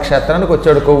గోష్పాద క్షేత్రానికి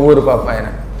వచ్చాడు కొవ్వూరు పాప ఆయన.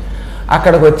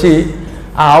 అక్కడికి వచ్చి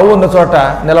ఆ ఆవు ఉన్న చోట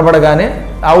నిలబడగానే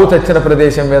ఆవు చచ్చిన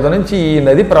ప్రదేశం మీద నుంచి ఈ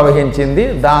నది ప్రవహించింది.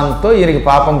 దాంతో ఈయనకి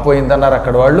పాపం పోయిందన్నారు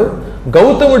అక్కడ వాళ్ళు.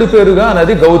 గౌతముడి పేరుగా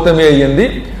నది గౌతమి అయ్యింది.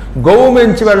 గోవు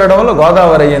మెంచి వెళ్ళడం వల్ల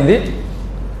గోదావరి అయ్యింది.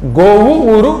 గోవు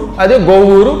ఊరు, అదే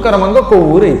గోవూరు క్రమంగా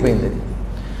కొవ్వూరు అయిపోయింది.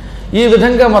 ఈ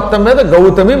విధంగా మొత్తం మీద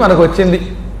గౌతమి మనకు వచ్చింది.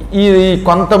 ఈ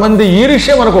కొంతమంది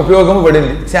ఈర్ష్య మనకు ఉపయోగం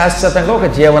పడింది. శాశ్వతంగా ఒక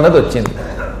జీవనది వచ్చింది.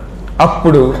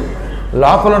 అప్పుడు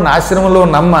లోపల ఉన్న ఆశ్రమంలో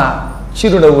ఉన్న అమ్మ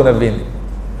చిరునవ్వు నవ్వింది.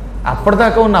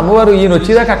 అప్పటిదాకా ఉన్న అమ్మవారు ఈయన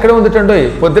వచ్చేదాకా అక్కడే ఉందిటండో,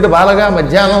 పొద్దుట బాలగా,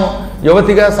 మధ్యాహ్నం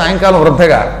యువతిగా, సాయంకాలం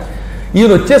వృద్ధగా.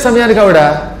 ఈయన వచ్చే సమయానికి ఆవిడ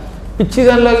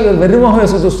పిచ్చిదానిలో వెర్రిమొహం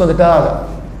వేసుకు చూస్తుందిట.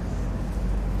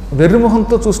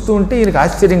 వెర్రిమొహంతో చూస్తూ ఉంటే ఈయనకి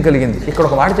ఆశ్చర్యం కలిగింది. ఇక్కడ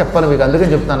ఒక మాట చెప్పాలి మీకు,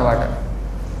 అందుకని చెప్తాను మాట.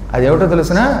 అదేమిటో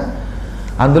తెలిసినా,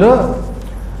 అందులో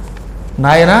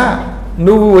నాయన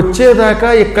నువ్వు వచ్చేదాకా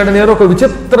ఇక్కడ నేను ఒక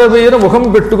విచిత్రమైన ముఖం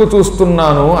పెట్టుకు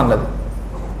చూస్తున్నాను అన్నది.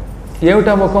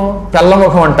 ఏమిటా ముఖం? తెల్ల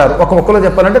ముఖం అంటారు. ఒక ముఖంలో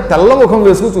చెప్పాలంటే తెల్ల ముఖం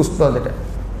వేసుకు చూస్తుందట.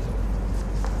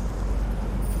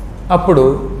 అప్పుడు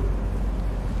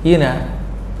ఈయన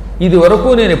ఇది వరకు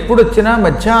నేను ఎప్పుడు వచ్చినా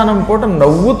మధ్యాహ్నం పూట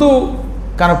నవ్వుతూ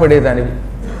కనపడేదానివి,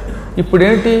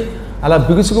 ఇప్పుడేంటి అలా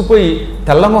బిగుసుకుపోయి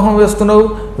తెల్లముఖం వేస్తున్నావు,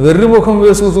 వెర్రిముఖం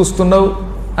వేసుకు చూస్తున్నావు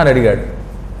అని అడిగాడు.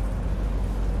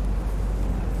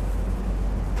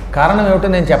 కారణం ఏమిటో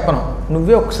నేను చెప్పను,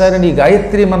 నువ్వే ఒకసారి నీ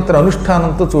గాయత్రీ మంత్ర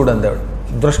అనుష్ఠానంతో చూడందాడు.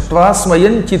 దృష్ట్వా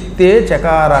స్వయం చిత్తే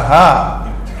చకారహ.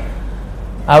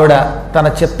 ఆవిడ తన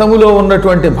చిత్తములో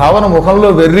ఉన్నటువంటి భావన ముఖంలో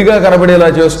వెర్రిగా కనబడేలా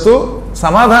చేస్తూ,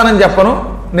 సమాధానం చెప్పను,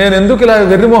 నేను ఎందుకు ఇలా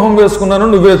వెర్రిమొహం వేసుకున్నానో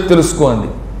నువ్వే తెలుసుకో అంది.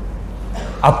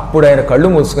 అప్పుడు ఆయన కళ్ళు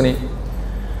మూసుకుని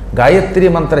గాయత్రీ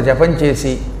మంత్ర జపం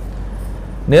చేసి,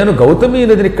 నేను గౌతమి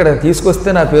నదిని ఇక్కడ తీసుకొస్తే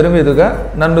నా పేరు మీదుగా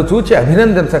నన్ను చూచి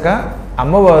అభినందించక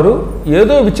అమ్మవారు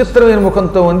ఏదో విచిత్రమైన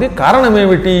ముఖంతో ఉంది,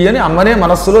 కారణమేమిటి అని అమ్మనే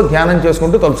మనస్సులో ధ్యానం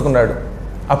చేసుకుంటూ తలుచుకున్నాడు.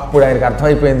 అప్పుడు ఆయనకు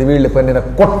అర్థమైపోయింది వీళ్ళు పన్నిన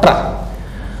కుట్ర.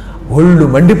 ఒళ్ళు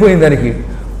మండిపోయింది దానికి,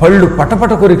 పళ్ళు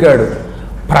పటపట కొరికాడు,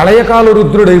 ప్రళయకాల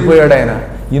రుద్రుడైపోయాడు ఆయన.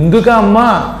 ఇందుకా అమ్మా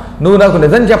నువ్వు నాకు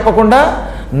నిజం చెప్పకుండా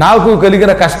నాకు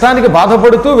కలిగిన కష్టానికి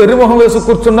బాధపడుతూ వెర్రిమొహం వేసు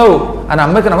కూర్చున్నావు అని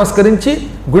అమ్మకి నమస్కరించి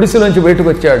గుడిసెలోంచి బయటకు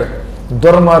వచ్చాడు.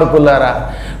 దుర్మార్గులారా,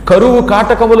 కరువు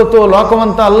కాటకములతో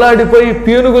లోకమంతా అల్లాడిపోయి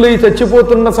పీనుగులై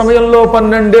చచ్చిపోతున్న సమయంలో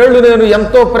 12 ఏళ్ళు నేను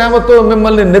ఎంతో ప్రేమతో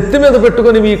మిమ్మల్ని నెత్తి మీద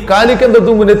పెట్టుకుని మీ కాలి కింద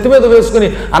దుమ్ము నెత్తి మీద వేసుకుని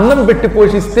అన్నం పెట్టి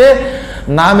పోషిస్తే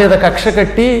నా మీద కక్ష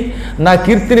కట్టి నా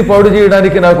కీర్తిని పాడు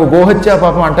చేయడానికి, నాకు గోహత్యా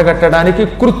పాపం అంటగట్టడానికి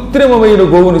కృత్రిమమైన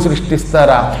గోవును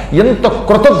సృష్టిస్తారా? ఎంత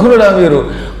కృతజ్ఞుడా మీరు!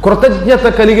 కృతజ్ఞత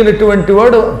కలిగినటువంటి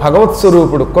వాడు భగవత్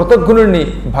స్వరూపుడు. కృతజ్ఞుడిని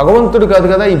భగవంతుడు కాదు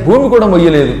కదా, ఈ భూమి కూడా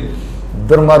మొయ్యలేదు.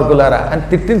 దుర్మార్గులారా అని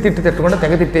తిట్టకుండా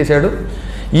తెగ తిట్టేశాడు.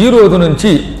 ఈ రోజు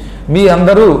నుంచి మీ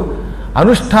అందరూ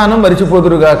అనుష్ఠానం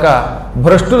మరిచిపోదురుగాక,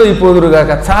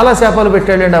 భ్రష్టులైపోదురుగాక. చాలా శాపాలు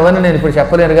పెట్టాడండి, అవన్నీ నేను ఇప్పుడు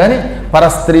చెప్పలేను. కానీ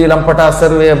పరస్త్రీ లంపటా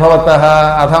సర్వే భవతః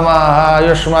అధమాః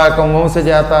ఆయుష్మాకం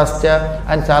వంశజాతాశ్చ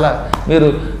అని చాలా, మీరు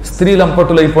స్త్రీ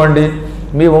లంపటులైపోండి,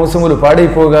 మీ వంశములు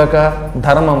పాడైపోగాక,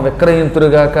 ధర్మం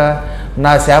విక్రయింతురుగాక,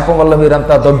 నా శాపం వల్ల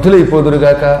మీరంతా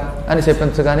దగ్ధులైపోదురుగాక అని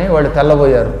చెప్పించగానే వాళ్ళు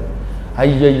తెల్లబోయారు.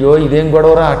 అయ్యయ్యో ఇదేం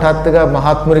గొడవరా, హఠాత్తుగా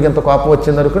మహాత్మునికి ఇంత కోపం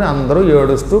వచ్చిందనుకుని అందరూ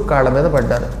ఏడుస్తూ కాళ్ళ మీద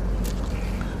పడ్డారు.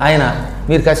 ఆయన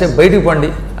మీరు కాసేపు బయటికి పండి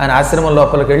ఆయన ఆశ్రమం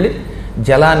లోపలికి వెళ్ళి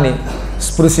జలాన్ని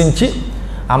స్పృశించి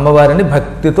అమ్మవారిని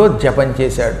భక్తితో జపం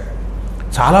చేశాడు.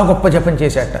 చాలా గొప్ప జపం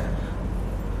చేశాట.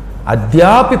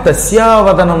 అద్యాపి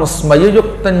తస్యావదనం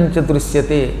స్మయయుక్తంచ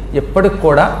దృశ్యతే. ఎప్పటికి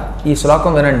కూడా ఈ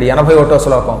శ్లోకం వినండి, 81వ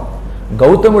శ్లోకం.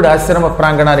 గౌతముడి ఆశ్రమ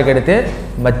ప్రాంగణానికి వెడితే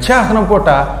మధ్యాహ్నం పూట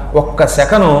ఒక్క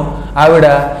సెకను ఆవిడ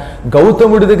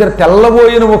గౌతముడి దగ్గర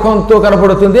తెల్లబోయిన ముఖంతో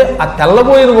కనపడుతుంది. ఆ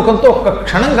తెల్లబోయిన ముఖంతో ఒక్క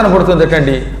క్షణం కనపడుతుంది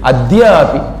అటండి.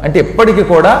 అద్యాపి అంటే ఎప్పటికీ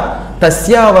కూడా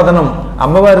తస్యావదనం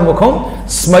అమ్మవారి ముఖం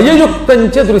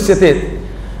స్మయయుక్తంచ దృశ్యతే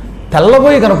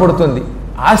తెల్లబోయి కనపడుతుంది,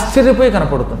 ఆశ్చర్యపోయి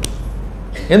కనపడుతుంది.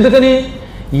 ఎందుకని?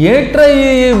 ఏట్రా ఈ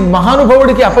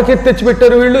మహానుభావుడికి అపకీర్తి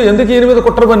తెచ్చిపెట్టారు వీళ్ళు, ఎందుకు ఈయన మీద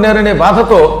కుట్ర పన్నారనే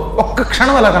బాధతో ఒక్క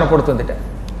క్షణం అలా కనపడుతుందిట.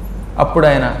 అప్పుడు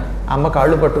ఆయన అమ్మ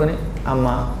కాళ్ళు పట్టుకుని, అమ్మ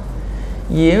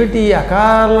ఏమిటి ఈ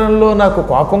అకాలంలో నాకు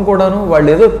కోపం కూడాను, వాళ్ళు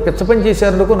ఏదో పిచ్చ పని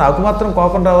చేశారు, నాకు మాత్రం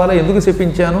కోపం రావాలా, ఎందుకు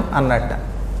చెప్పించాను అన్నట్ట.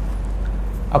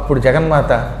 అప్పుడు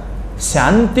జగన్మాత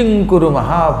శాంతింకురు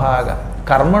మహాభాగ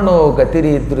కర్మణో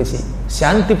గతిరీదృశి,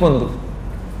 శాంతి పొందు,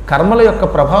 కర్మల యొక్క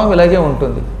ప్రభావం ఇలాగే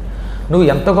ఉంటుంది. నువ్వు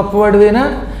ఎంత గొప్పవాడివైనా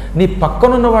నీ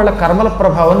పక్కనున్న వాళ్ళ కర్మల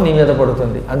ప్రభావం నీ మీద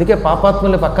పడుతుంది. అందుకే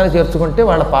పాపాత్ముల్ని పక్కన చేర్చుకుంటే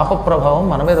వాళ్ళ పాప ప్రభావం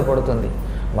మన మీద పడుతుంది.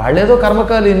 వాళ్ళేదో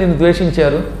కర్మకాలి నిన్ను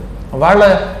ద్వేషించారు, వాళ్ళ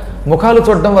ముఖాలు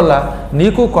చూడడం వల్ల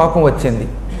నీకు కోపం వచ్చింది.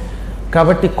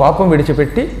 కాబట్టి కోపం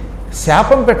విడిచిపెట్టి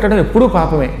శాపం పెట్టడం ఎప్పుడూ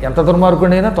పాపమే. ఎంత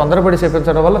దుర్మార్గుడైనా తొందరపడి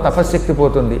శపించడం వల్ల తపశ్శక్తి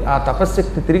పోతుంది. ఆ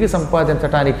తపశ్శక్తి తిరిగి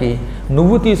సంపాదించడానికి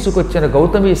నువ్వు తీసుకొచ్చిన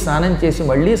గౌతమి స్నానం చేసి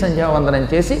మళ్ళీ సంధ్యావందనం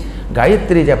చేసి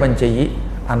గాయత్రి జపం చెయ్యి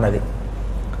అన్నది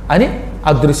అని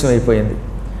అదృశ్యమైపోయింది.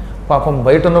 పాపం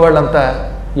బయట ఉన్న వాళ్ళంతా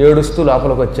ఏడుస్తూ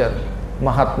లోపలికి వచ్చారు.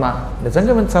 మహాత్మా,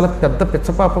 నిజంగా మేము చాలా పెద్ద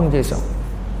పిచ్చపాపం చేశాం,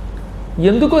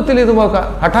 ఎందుకో తెలియదు మాకు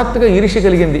హఠాత్తుగా ఈర్ష్య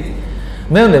కలిగింది.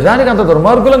 మేము నిజానికి అంత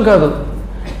దుర్మార్గులం కాదు,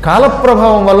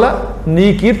 కాలప్రభావం వల్ల నీ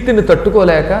కీర్తిని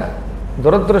తట్టుకోలేక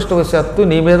దురదృష్టవశాత్తు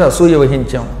నీ మీద అసూయ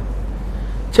వహించాం,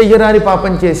 చెయ్యరాని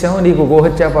పాపం చేశాం, నీకు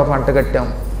గోహత్యా పాపం అంటగట్టాం,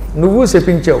 నువ్వు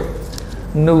శపించావు.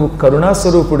 నువ్వు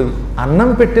కరుణాస్వరూపుడివి, అన్నం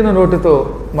పెట్టిన నోటితో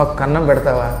మాకు కన్నం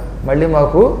పెడతావా, మళ్ళీ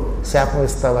మాకు శాపం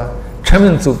ఇస్తావా,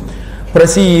 క్షమించు.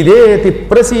 ప్రసీదేతి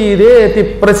ప్రసీదేతి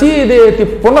ప్రసీదేతి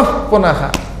పునఃపునః,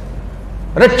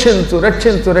 రక్షించు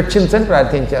రక్షించు రక్షించని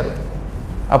ప్రార్థించారు.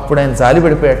 అప్పుడు ఆయన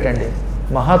జాలిపడిపోయాటండి.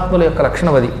 మహాత్ముల యొక్క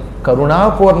లక్షణం అది.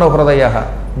 కరుణాపూర్ణ హృదయ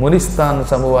మునిస్తాన్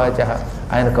సమువాచ.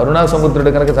 ఆయన కరుణా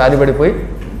సముద్రుడు కనుక జాలిపడిపోయి,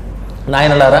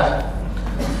 నాయనలారా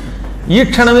ఈ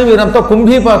క్షణమే మీరంతా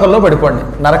కుంభీపాకంలో పడిపోండి,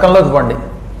 నరకంలోకి పోండి.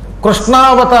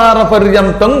 కృష్ణావతార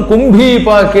పర్యంతం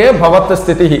కుంభీపాకే భవత్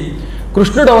స్థితి.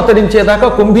 కృష్ణుడు అవతరించేదాకా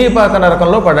కుంభీపాక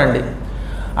నరకంలో పడండి.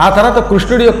 ఆ తర్వాత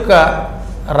కృష్ణుడి యొక్క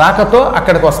రాకతో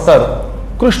అక్కడికి వస్తారు.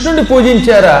 కృష్ణుడిని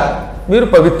పూజించారా మీరు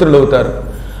పవిత్రులవుతారు.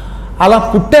 అలా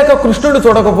పుట్టాక కృష్ణుడు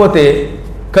చూడకపోతే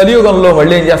కలియుగంలో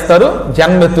మళ్ళీ ఏం చేస్తారు,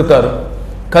 జన్మెత్తుతారు.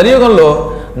 కలియుగంలో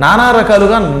నానా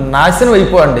రకాలుగా నాశనం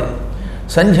అయిపోండి.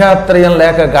 సంధ్యాత్రయం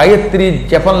లేక, గాయత్రి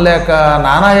జపం లేక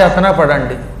నానాయాతన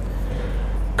పడండి.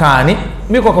 కానీ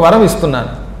మీకు ఒక వరం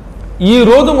ఇస్తున్నాను. ఈ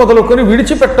రోజు మొదలుకొని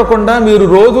విడిచిపెట్టకుండా మీరు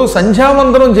రోజు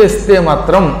సంధ్యావందనం చేస్తే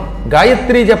మాత్రం,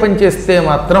 గాయత్రి జపం చేస్తే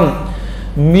మాత్రం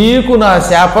మీకు నా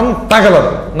శాపం తగలదు.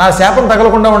 నా శాపం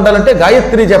తగలకుండా ఉండాలంటే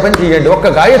గాయత్రి జపం చేయండి. ఒక్క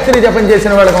గాయత్రి జపం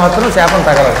చేసిన వాళ్ళకి మాత్రం శాపం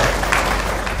తగలదు.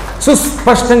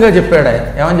 సుస్పష్టంగా చెప్పాడు ఆయన.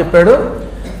 ఏమని చెప్పాడు?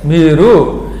 మీరు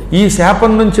ఈ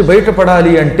శాపం నుంచి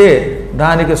బయటపడాలి అంటే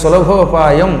దానికి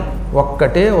సులభోపాయం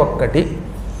ఒక్కటే ఒక్కటి,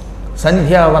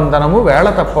 సంధ్యావందనము వేళ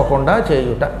తప్పకుండా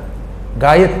చేయుట,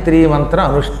 గాయత్రీ మంత్ర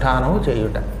అనుష్ఠానము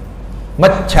చేయుట.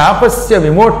 మచ్చాపస్య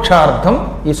విమోక్షార్థం,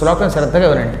 ఈ శ్లోకం శ్రద్ధగా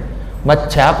వినండి.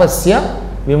 మచ్చాపస్య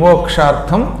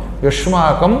విమోక్షార్థం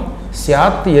యుష్మాకం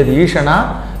స్యాత్ యదీషణ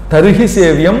తర్హి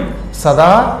సేవ్యం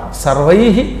సదా సర్వై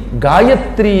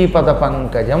గాయత్రీ పద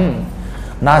పంకజం.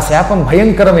 నా శాపం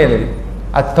భయంకరమైనది,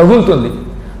 అది తగులుతుంది.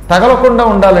 తగలకుండా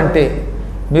ఉండాలంటే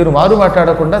మీరు మారు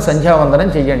మాట్లాడకుండా సంధ్యావందనం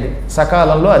చెయ్యండి,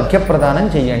 సకాలంలో అర్ఘ్యప్రదానం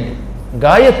చెయ్యండి,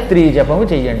 గాయత్రీ జపము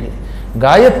చెయ్యండి.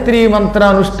 గాయత్రీ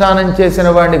మంత్రానుష్ఠానం చేసిన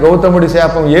వాడిని గౌతముడి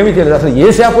శాపం ఏమి చేయలేదు, అసలు ఏ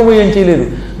శాపము ఏం చేయలేదు.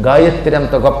 గాయత్రి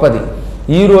అంత గొప్పది.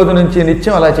 ఈ రోజు నుంచి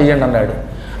నిత్యం అలా చెయ్యండి అన్నాడు.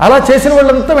 అలా చేసిన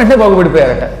వాళ్ళంతా వెంటనే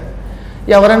బాగుపడిపోయారట.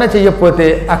 ఎవరైనా చెయ్యకపోతే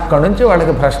అక్కడి నుంచి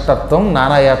వాళ్ళకి భ్రష్టత్వం,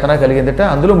 నానాయాతన కలిగిందట.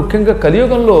 అందులో ముఖ్యంగా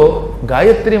కలియుగంలో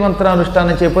గాయత్రి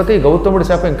మంత్రానుష్ఠానం చేయకపోతే ఈ గౌతముడి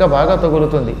శాపం ఇంకా బాగా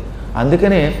తగులుతుంది.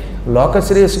 అందుకనే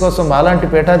లోకశ్రేయస్సు కోసం మాలాంటి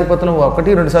పీఠాధిపతులు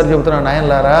 1-2 సార్లు చెబుతున్నాను,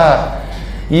 నాయనలారా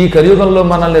ఈ కలియుగంలో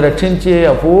మనల్ని రక్షించే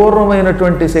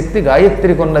అపూర్వమైనటువంటి శక్తి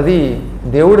గాయత్రికి ఉన్నది.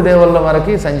 దేవుడి దేవల్ల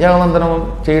మనకి సంధ్యావందనం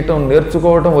చేయటం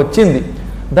నేర్చుకోవటం వచ్చింది,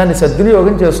 దాన్ని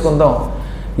సద్వినియోగం చేసుకుందాం.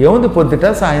 ఏముంది, పొద్దుట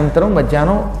సాయంత్రం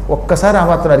మధ్యాహ్నం ఒక్కసారి ఆ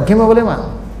మాత్రం అర్ఘ్యం ఇవ్వలేమా?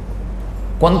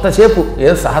 కొంతసేపు,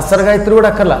 ఏ సహస్ర గాయత్రి కూడా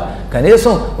అక్కర్లా,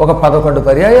 కనీసం ఒక 11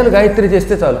 పర్యాయాలు గాయత్రి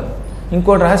చేస్తే చాలు.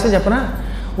 ఇంకోటి రహస్యం చెప్పనా?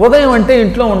 ఉదయం అంటే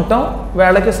ఇంట్లో ఉంటాం,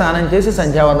 వేళకి స్నానం చేసి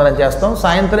సంధ్యావందనం చేస్తాం,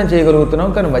 సాయంత్రం చేయగలుగుతున్నాం.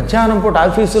 కానీ మధ్యాహ్నం పూట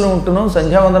ఆఫీసులో ఉంటున్నాం,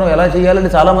 సంధ్యావందనం ఎలా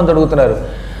చేయాలని చాలామంది అడుగుతున్నారు.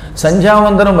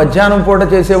 సంధ్యావందనం మధ్యాహ్నం పూట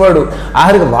చేసేవాడు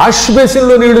ఆఖరికి వాష్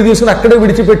బేసిన్లో నీళ్లు తీసుకుని అక్కడే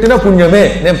విడిచిపెట్టిన పుణ్యమే.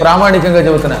 నేను ప్రామాణికంగా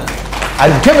చెబుతున్నా.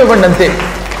 అర్ఘ్యం ఇవ్వండి అంతే.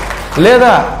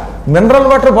 లేదా మినరల్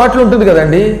వాటర్ బాటిల్ ఉంటుంది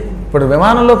కదండి, ఇప్పుడు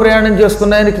విమానంలో ప్రయాణం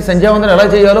చేస్తున్నాయనికి సంధ్యావందనం ఎలా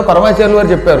చేయాలో పరమాచార్యులు వారు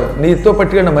చెప్పారు. నీతో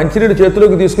పట్టుకున్న మంచినీళ్ళు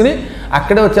చేతిలోకి తీసుకుని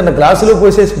అక్కడే వచ్చిన గ్లాసులో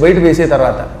పోసేసి బయట వేసే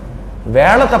తర్వాత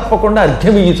వేళ తప్పకుండా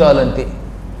అర్ఘ్యం ఇయ్యి చాలంతే.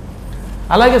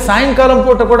 అలాగే సాయంకాలం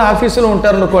పూట కూడా ఆఫీసులో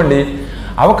ఉంటారనుకోండి,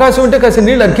 అవకాశం ఉంటే కాస్త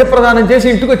నీళ్ళు అర్ఘ్యప్రదానం చేసి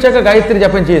ఇంటికి వచ్చాక గాయత్రి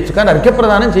జపం చేయొచ్చు, కానీ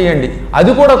అర్ఘ్యప్రదానం చేయండి.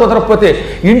 అది కూడా కుదరకపోతే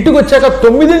ఇంటికి వచ్చాక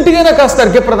 9ంటికైనా కాస్త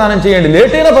అర్ఘ్యప్రదానం చేయండి,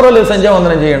 లేట్ అయినా పర్వాలేదు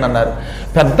సంధ్యావందనం చేయండి అన్నారు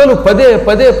పెద్దలు. పదే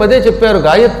పదే పదే చెప్పారు,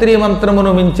 గాయత్రి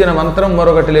మంత్రమును మించిన మంత్రం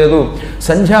మరొకటి లేదు.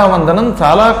 సంధ్యావందనం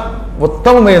చాలా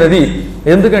ఉత్తమమైనది.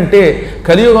 ఎందుకంటే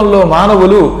కలియుగంలో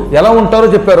మానవులు ఎలా ఉంటారో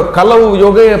చెప్పారు. కలవు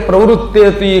యోగే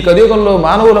ప్రవృత్తేతు. ఈ కలియుగంలో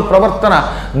మానవుల ప్రవర్తన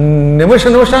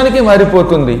నిమిషానికి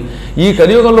మారిపోతుంది. ఈ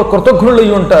కలియుగంలో కృతజ్ఞులు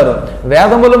అయి ఉంటారు,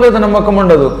 వేదముల మీద నమ్మకం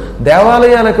ఉండదు,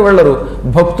 దేవాలయాలకు వెళ్ళరు,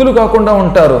 భక్తులు కాకుండా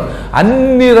ఉంటారు,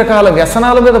 అన్ని రకాల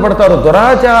వ్యసనాల మీద పడతారు,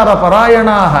 దురాచార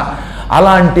పరాయణాహ.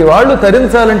 అలాంటి వాళ్ళు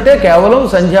తరించాలంటే కేవలం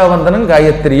సంధ్యావందనం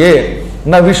గాయత్రియే.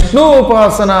 నా విష్ణు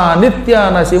ఉపాసన నిత్య,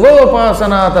 నా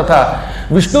శివోపాసన తథ.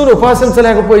 విష్ణువుని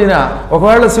ఉపాసించలేకపోయినా,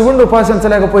 ఒకవేళ శివుణ్ణి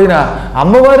ఉపాసించలేకపోయినా,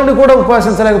 అమ్మవారిని కూడా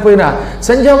ఉపాసించలేకపోయినా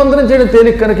సంధ్యావందనం చేయడం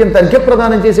తేలిక కనుక ఇంత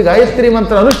అర్ఘ్యప్రదానం చేసి గాయత్రి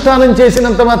మంత్ర అనుష్ఠానం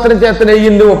చేసినంత మాత్రం చేతనే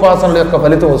ఇన్ని ఉపాసనల యొక్క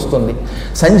ఫలితం వస్తుంది.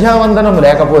 సంధ్యావందనం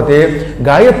లేకపోతే,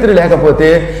 గాయత్రి లేకపోతే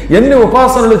ఎన్ని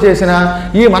ఉపాసనలు చేసినా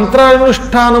ఈ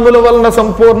మంత్రానుష్ఠానముల వలన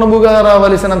సంపూర్ణముగా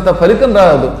రావలసినంత ఫలితం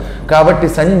రాదు. కాబట్టి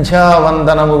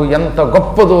సంధ్యావందనము ఎంత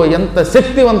గొప్పదో, ఎంత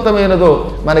శక్తివంతమైనదో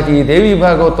మనకి ఈ దేవీ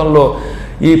భాగవతంలో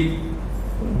ఈ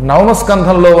 9వ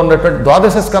స్కంధంలో ఉన్నటువంటి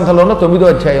 12వ స్కంధంలో ఉన్న 9వ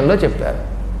అధ్యాయంలో చెప్పారు.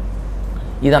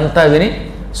 ఇదంతా విని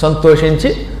సంతోషించి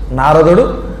నారదుడు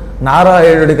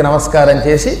నారాయణుడికి నమస్కారం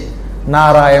చేసి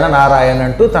నారాయణ నారాయణ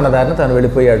అంటూ తన దారిని తను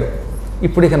వెళ్ళిపోయాడు.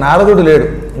 ఇప్పుడు ఇక నారదుడు లేడు,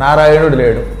 నారాయణుడు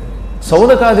లేడు.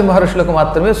 సౌనకాది మహర్షులకు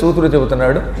మాత్రమే సూతుడు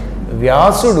చెబుతున్నాడు.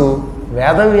 వ్యాసుడు,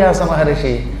 వేదవ్యాస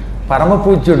మహర్షి,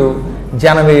 పరమపూజ్యుడు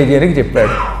జనమేజయునికి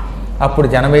చెప్పాడు. అప్పుడు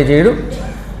జనమేజయుడు,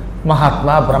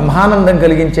 మహాత్మా బ్రహ్మానందం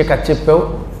కలిగించే కథ చెప్పావు.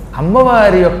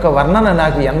 అమ్మవారి యొక్క వర్ణన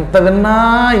నాకు ఎంత విన్నా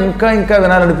ఇంకా ఇంకా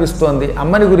వినాలనిపిస్తోంది.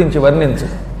 అమ్మని గురించి వర్ణించు.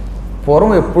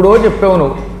 పూర్వం ఎప్పుడో చెప్పావు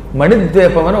నువ్వు,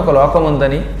 మణిద్వీపం అని ఒక లోకం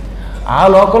ఉందని, ఆ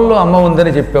లోకంలో అమ్మ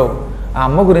ఉందని చెప్పావు. ఆ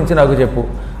అమ్మ గురించి నాకు చెప్పు.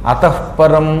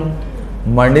 అతఃపరం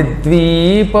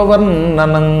మణిద్వీప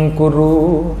వర్ణనం కురు.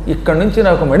 ఇక్కడి నుంచి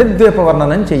నాకు మణిద్వీప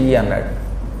వర్ణనం చెయ్యి అన్నాడు.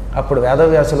 అప్పుడు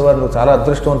వేదవ్యాసుల వారు, చాలా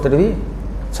అదృష్టవంతుడివి,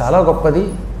 చాలా గొప్పది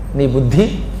నీ బుద్ధి,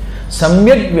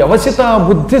 సమ్యక్ వ్యవసిత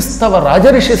బుద్ధిస్తవ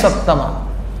రాజర్షి సప్తమ.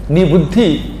 నీ బుద్ధి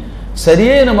సరి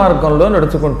అయిన మార్గంలో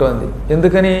నడుచుకుంటోంది.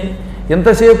 ఎందుకని?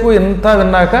 ఎంతసేపు ఇంత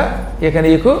విన్నాక ఇక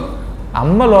నీకు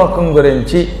అమ్మలోకం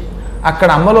గురించి, అక్కడ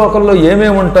అమ్మలోకంలో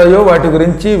ఏమేమి ఉంటాయో వాటి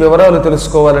గురించి వివరాలు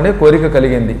తెలుసుకోవాలనే కోరిక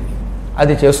కలిగింది.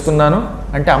 అది చేస్తున్నాను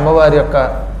అంటే అమ్మవారి యొక్క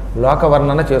లోక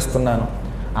వర్ణన చేస్తున్నాను.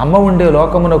 అమ్మ ఉండే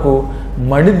లోకమునకు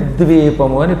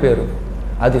మణిద్వీపము అని పేరు.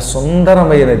 అది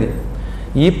సుందరమైనది.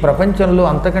 ఈ ప్రపంచంలో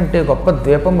అంతకంటే గొప్ప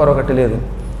ద్వీపం మరొకటి లేదు.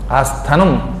 ఆ స్థనం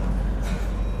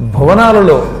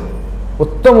భువనాలలో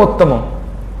ఉత్తమోత్తమం.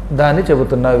 దాన్ని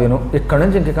చెబుతున్నా విను. ఇక్కడి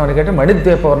నుంచి ఇంకెక్కడికంటే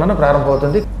మణిద్వీప వర్ణన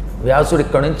ప్రారంభమవుతుంది. వ్యాసుడు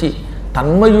ఇక్కడి నుంచి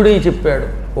తన్మయుడై చెప్పాడు,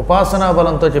 ఉపాసనా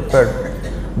బలంతో చెప్పాడు.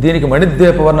 దీనికి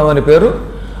మణిద్వీప వర్ణం అని పేరు.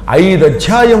 5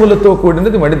 అధ్యాయములతో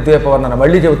కూడినది మణిద్వీప వర్ణన.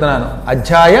 మళ్ళీ చెబుతున్నాను,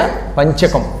 అధ్యాయ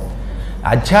పంచకం.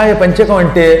 అధ్యాయ పంచకం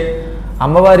అంటే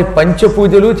అమ్మవారి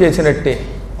పంచపూజలు చేసినట్టే,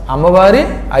 అమ్మవారి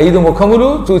 5 ముఖములు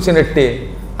చూసినట్టే,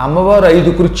 అమ్మవారు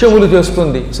 5 కృత్యములు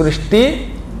చేస్తుంది. సృష్టి,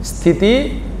 స్థితి,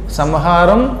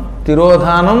 సంహారం,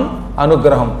 తిరోధానం,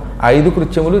 అనుగ్రహం. 5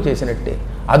 కృత్యములు చేసినట్టే.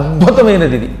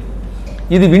 అద్భుతమైనది ఇది.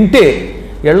 ఇది వింటే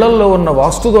ఇళ్లల్లో ఉన్న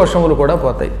వాస్తుదోషములు కూడా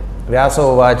పోతాయి.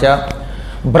 వ్యాసోవాచ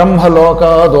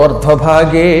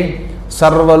బ్రహ్మలోకాదోర్ధ్వభాగే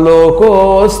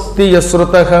సర్వలోకోస్తి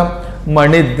యశ్రుతః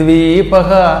మణిద్వీపః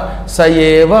స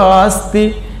ఏవాస్తి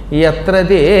యత్ర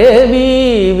దేవీ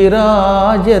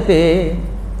విరాజతే.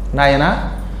 నాయన,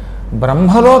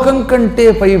 బ్రహ్మలోకం కంటే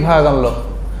పైభాగంలో,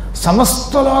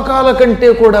 సమస్త లోకాల కంటే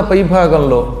కూడా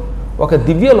పైభాగంలో ఒక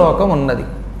దివ్యలోకం ఉన్నది.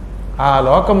 ఆ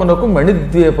లోకమునకు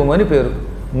మణిద్వీపం అని పేరు.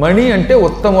 మణి అంటే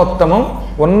ఉత్తమోత్తమం,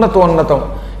 ఉన్నతోన్నతం.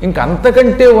 ఇంక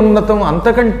అంతకంటే ఉన్నతం,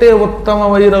 అంతకంటే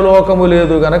ఉత్తమమైన లోకము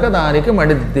లేదు గనక దానికి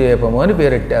మణిద్వీపము అని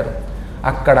పేరెట్టారు.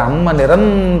 అక్కడ అమ్మ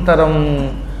నిరంతరం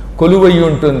కొలువై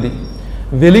ఉంటుంది.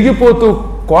 వెలిగిపోతూ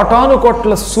కోటాను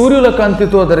కోట్ల సూర్యుల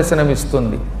కాంతితో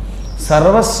దర్శనమిస్తుంది.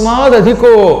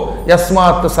 సర్వస్మాదధికో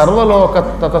యస్మాత్ సర్వలోక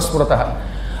తతస్మృత.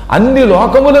 అన్ని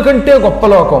లోకముల కంటే గొప్ప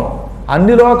లోకం,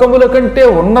 అన్ని లోకముల కంటే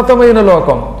ఉన్నతమైన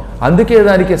లోకం. అందుకే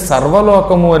దానికి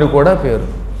సర్వలోకము అని కూడా పేరు.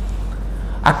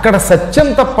 అక్కడ సత్యం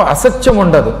తప్ప అసత్యం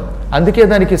ఉండదు. అందుకే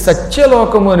దానికి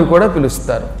సత్యలోకము అని కూడా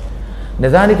పిలుస్తారు.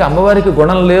 నిజానికి అమ్మవారికి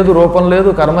గుణం లేదు, రూపం లేదు,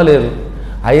 కర్మ లేదు.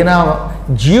 అయినా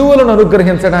జీవులను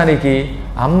అనుగ్రహించడానికి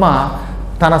అమ్మ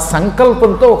తన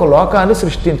సంకల్పంతో ఒక లోకాన్ని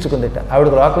సృష్టించుకుందిట.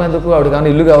 ఆవిడకి లోకం ఎందుకు? ఆవిడ కానీ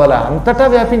ఇల్లు కావాలా? అంతటా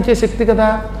వ్యాపించే శక్తి కదా.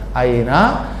 అయినా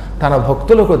తన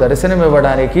భక్తులకు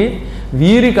దర్శనమివ్వడానికి,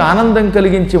 వీరికి ఆనందం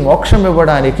కలిగించి మోక్షం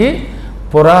ఇవ్వడానికి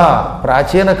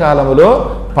ప్రాచీన కాలములో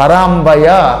పరాంబయ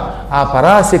ఆ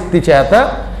పరాశక్తి చేత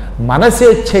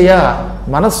మనసేచ్ఛయ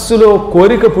మనస్సులో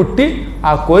కోరిక పుట్టి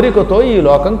ఆ కోరికతో ఈ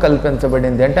లోకం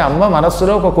కల్పించబడింది. అంటే అమ్మ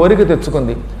మనస్సులో ఒక కోరిక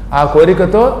తెచ్చుకుంది. ఆ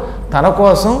కోరికతో తన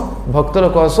కోసం భక్తుల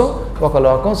కోసం ఒక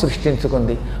లోకం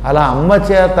సృష్టించుకుంది. అలా అమ్మ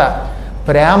చేత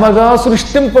ప్రేమగా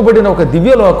సృష్టింపబడిన ఒక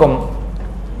దివ్యలోకం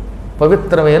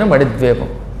పవిత్రమైన మణిద్వీపం.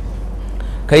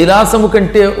 కైలాసము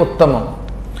కంటే ఉత్తమం,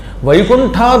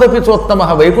 వైకుంఠాదపి చోత్తమ,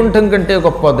 వైకుంఠం కంటే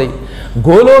గొప్పది,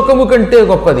 గోలోకము కంటే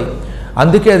గొప్పది.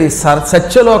 అందుకే అది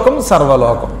సత్యలోకం,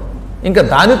 సర్వలోకం. ఇంకా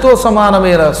దానితో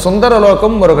సమానమైన సుందర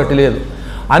లోకం మరొకటి లేదు.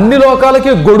 అన్ని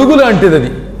లోకాలకి గొడుగు లాంటిది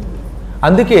అది.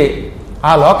 అందుకే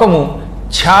ఆ లోకము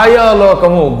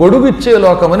ఛాయాలోకము, గొడుగిచ్చే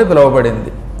లోకమని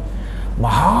పిలువబడింది.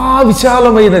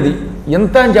 మహావిశాలమైనది.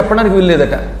 ఎంత అని చెప్పడానికి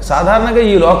వీల్లేదట. సాధారణంగా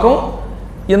ఈ లోకం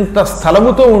ఇంత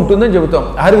స్థలముతో ఉంటుందని చెబుతాం.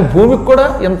 ఆరికి భూమికి కూడా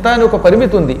ఎంత అని ఒక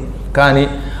పరిమితి ఉంది. కానీ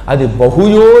అది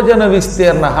బహుయోజన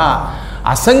విస్తీర్ణ,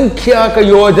 అసంఖ్యాక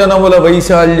యోజనముల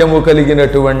వైశాల్యము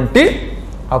కలిగినటువంటి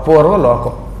అపూర్వ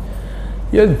లోకం.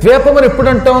 ద్వీపం అని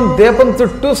ఎప్పుడంటాం? ద్వీపం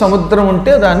చుట్టూ సముద్రం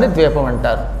ఉంటే దాన్ని ద్వీపం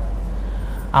అంటారు.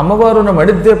 అమ్మవారున్న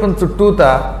మణిద్వీపం చుట్టూత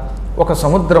ఒక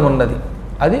సముద్రం ఉన్నది.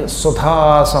 అది సుధా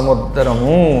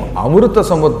సముద్రము, అమృత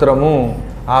సముద్రము.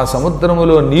 ఆ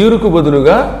సముద్రములో నీరుకు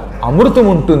బదులుగా అమృతం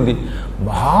ఉంటుంది.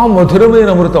 మహామధురమైన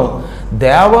అమృతం.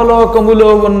 దేవలోకములో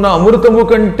ఉన్న అమృతము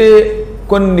కంటే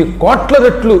కొన్ని కోట్ల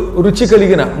రెట్లు రుచి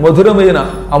కలిగిన మధురమైన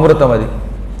అమృతం అది.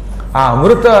 ఆ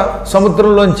అమృత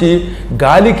సముద్రంలోంచి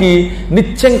గాలికి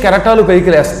నిత్యం కెరటాలు పైకి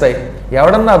లేస్తాయి.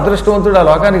 ఎవడన్నా అదృష్టవంతుడు ఆ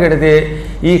లోకానికి వెడితే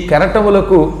ఈ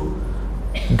కెరటములకు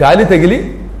గాలి తగిలి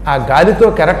ఆ గాలితో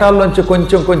కెరటాల్లోంచి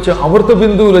కొంచెం కొంచెం అమృత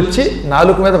బిందువులు వచ్చి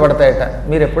నాలుక మీద పడతాయట.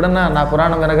 మీరు ఎప్పుడన్నా నా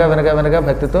పురాణం వినగా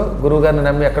భక్తితో గురువుగారిని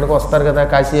నమ్మి ఎక్కడికి వస్తారు కదా,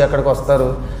 కాశీ అక్కడికి వస్తారు,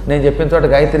 నేను చెప్పిన చోట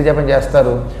గాయత్రి జపం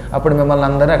చేస్తారు, అప్పుడు మిమ్మల్ని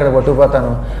అందరినీ అక్కడ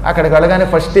పట్టుకుపోతాను. అక్కడికి వెళ్ళగానే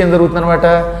ఫస్ట్ ఏం జరుగుతుందనమాట,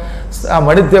 ఆ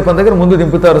మణిద్వీపం దగ్గర ముందు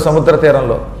దింపుతారు సముద్ర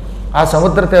తీరంలో. ఆ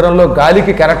సముద్ర తీరంలో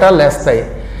గాలికి కెరటాలు లేస్తాయి.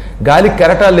 గాలికి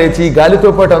కెరటాలు లేచి గాలితో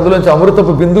పాటు అందులోంచి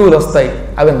అమృతపు బిందువులు వస్తాయి.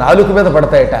 అవి నాలుక మీద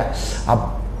పడతాయట.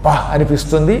 అబ్బా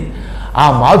అనిపిస్తుంది. ఆ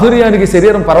మాధుర్యానికి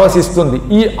శరీరం పరవశిస్తుంది.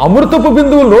 ఈ అమృతపు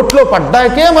బిందువు నోట్లో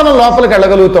పడ్డాకే మనం లోపలికి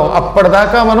వెళ్ళగలుగుతాం.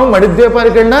 అప్పటిదాకా మనం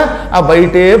మణిద్వీపానికి వెళ్ళినా ఆ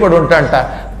బయటే పడి ఉంటాంట.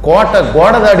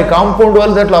 గోడ దాడి కాంపౌండ్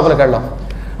వాళ్ళు దాటి లోపలికి వెళ్ళాం.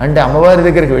 అంటే అమ్మవారి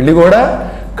దగ్గరికి వెళ్ళి కూడా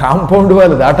కాంపౌండ్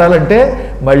వాళ్ళు దాటాలంటే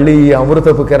మళ్ళీ ఈ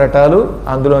అమృతపు కెరటాలు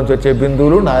అందులోంచి వచ్చే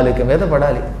బిందువులు నాలుక మీద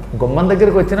పడాలి. గుమ్మం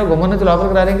దగ్గరికి వచ్చినా గుమ్మం నుంచి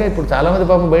లోపలికి రాలేక ఇప్పుడు చాలామంది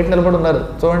పాపం బయట నిలబడి ఉన్నారు.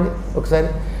 చూడండి ఒకసారి,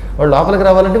 వాళ్ళు లోపలికి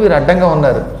రావాలంటే మీరు అడ్డంగా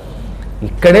ఉన్నారు.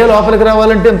 ఇక్కడే లోపలికి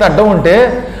రావాలంటే ఇంత అడ్డం ఉంటే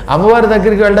అమ్మవారి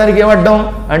దగ్గరికి వెళ్ళడానికి ఏమడ్డం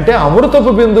అంటే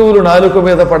అమృతపు బిందువులు నాలుక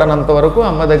మీద పడనంత వరకు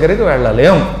అమ్మ దగ్గరికి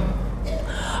వెళ్ళలేం.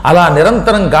 అలా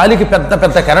నిరంతరం గాలికి పెద్ద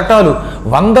పెద్ద కెరటాలు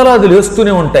వందలాది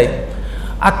లేస్తూనే ఉంటాయి.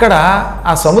 అక్కడ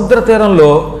ఆ సముద్ర తీరంలో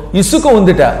ఇసుక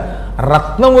ఉందిట.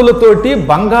 రత్నములతోటి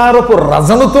బంగారపు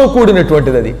రజనుతో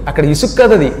కూడినటువంటిది అది. అక్కడ ఇసుక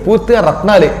కదా, అది పూర్తిగా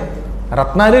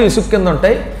రత్నాలే ఇసుక కింద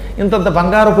ఉంటాయి. ఇంతంత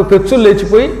బంగారపు పెచ్చులు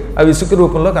లేచిపోయి అవి ఇసుక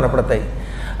రూపంలో కనపడతాయి.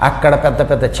 అక్కడ పెద్ద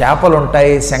పెద్ద చేపలు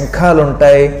ఉంటాయి, శంఖాలు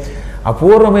ఉంటాయి,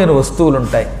 అపూర్వమైన వస్తువులు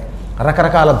ఉంటాయి.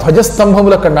 రకరకాల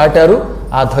ధ్వజస్తంభములు అక్కడ నాటారు.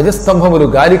 ఆ ధ్వజస్తంభములు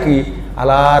గాలికి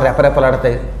అలా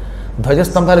రెపరెపలాడతాయి.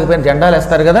 ధ్వజస్తంభాలకు పైన జెండాలు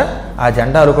వేస్తారు కదా, ఆ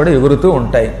జెండాలు కూడా ఎగురుతూ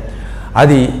ఉంటాయి.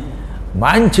 అది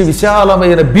మంచి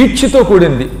విశాలమైన బీచ్తో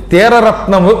కూడింది.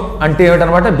 తీరరత్నము అంటే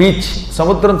ఏమిటనమాట, బీచ్.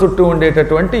 సముద్రం చుట్టూ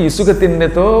ఉండేటటువంటి ఇసుక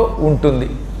తిన్నెతో ఉంటుంది.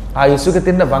 ఆ ఇసుక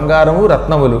తిన్న బంగారము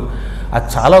రత్నములు అది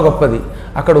చాలా గొప్పది.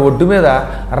 అక్కడ ఒడ్డు మీద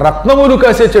రత్నములు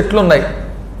కాసే చెట్లు ఉన్నాయి.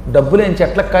 డబ్బులు ఏం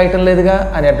చెట్లకు కాయటం లేదుగా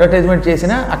అని అడ్వర్టైజ్మెంట్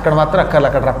చేసినా అక్కడ మాత్రం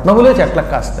అక్కడ రత్నములే చెట్లకు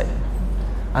కాస్తాయి.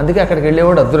 అందుకే అక్కడికి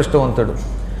వెళ్ళేవాడు అదృష్టవంతుడు.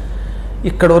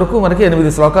 ఇక్కడ వరకు మనకి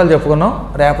 8 శ్లోకాలు చెప్పుకున్నాం.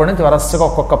 రేపటి నుంచి వరసగా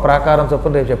ఒక్కొక్క ప్రాకారం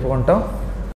చొప్పున రేపు చెప్పుకుంటాం.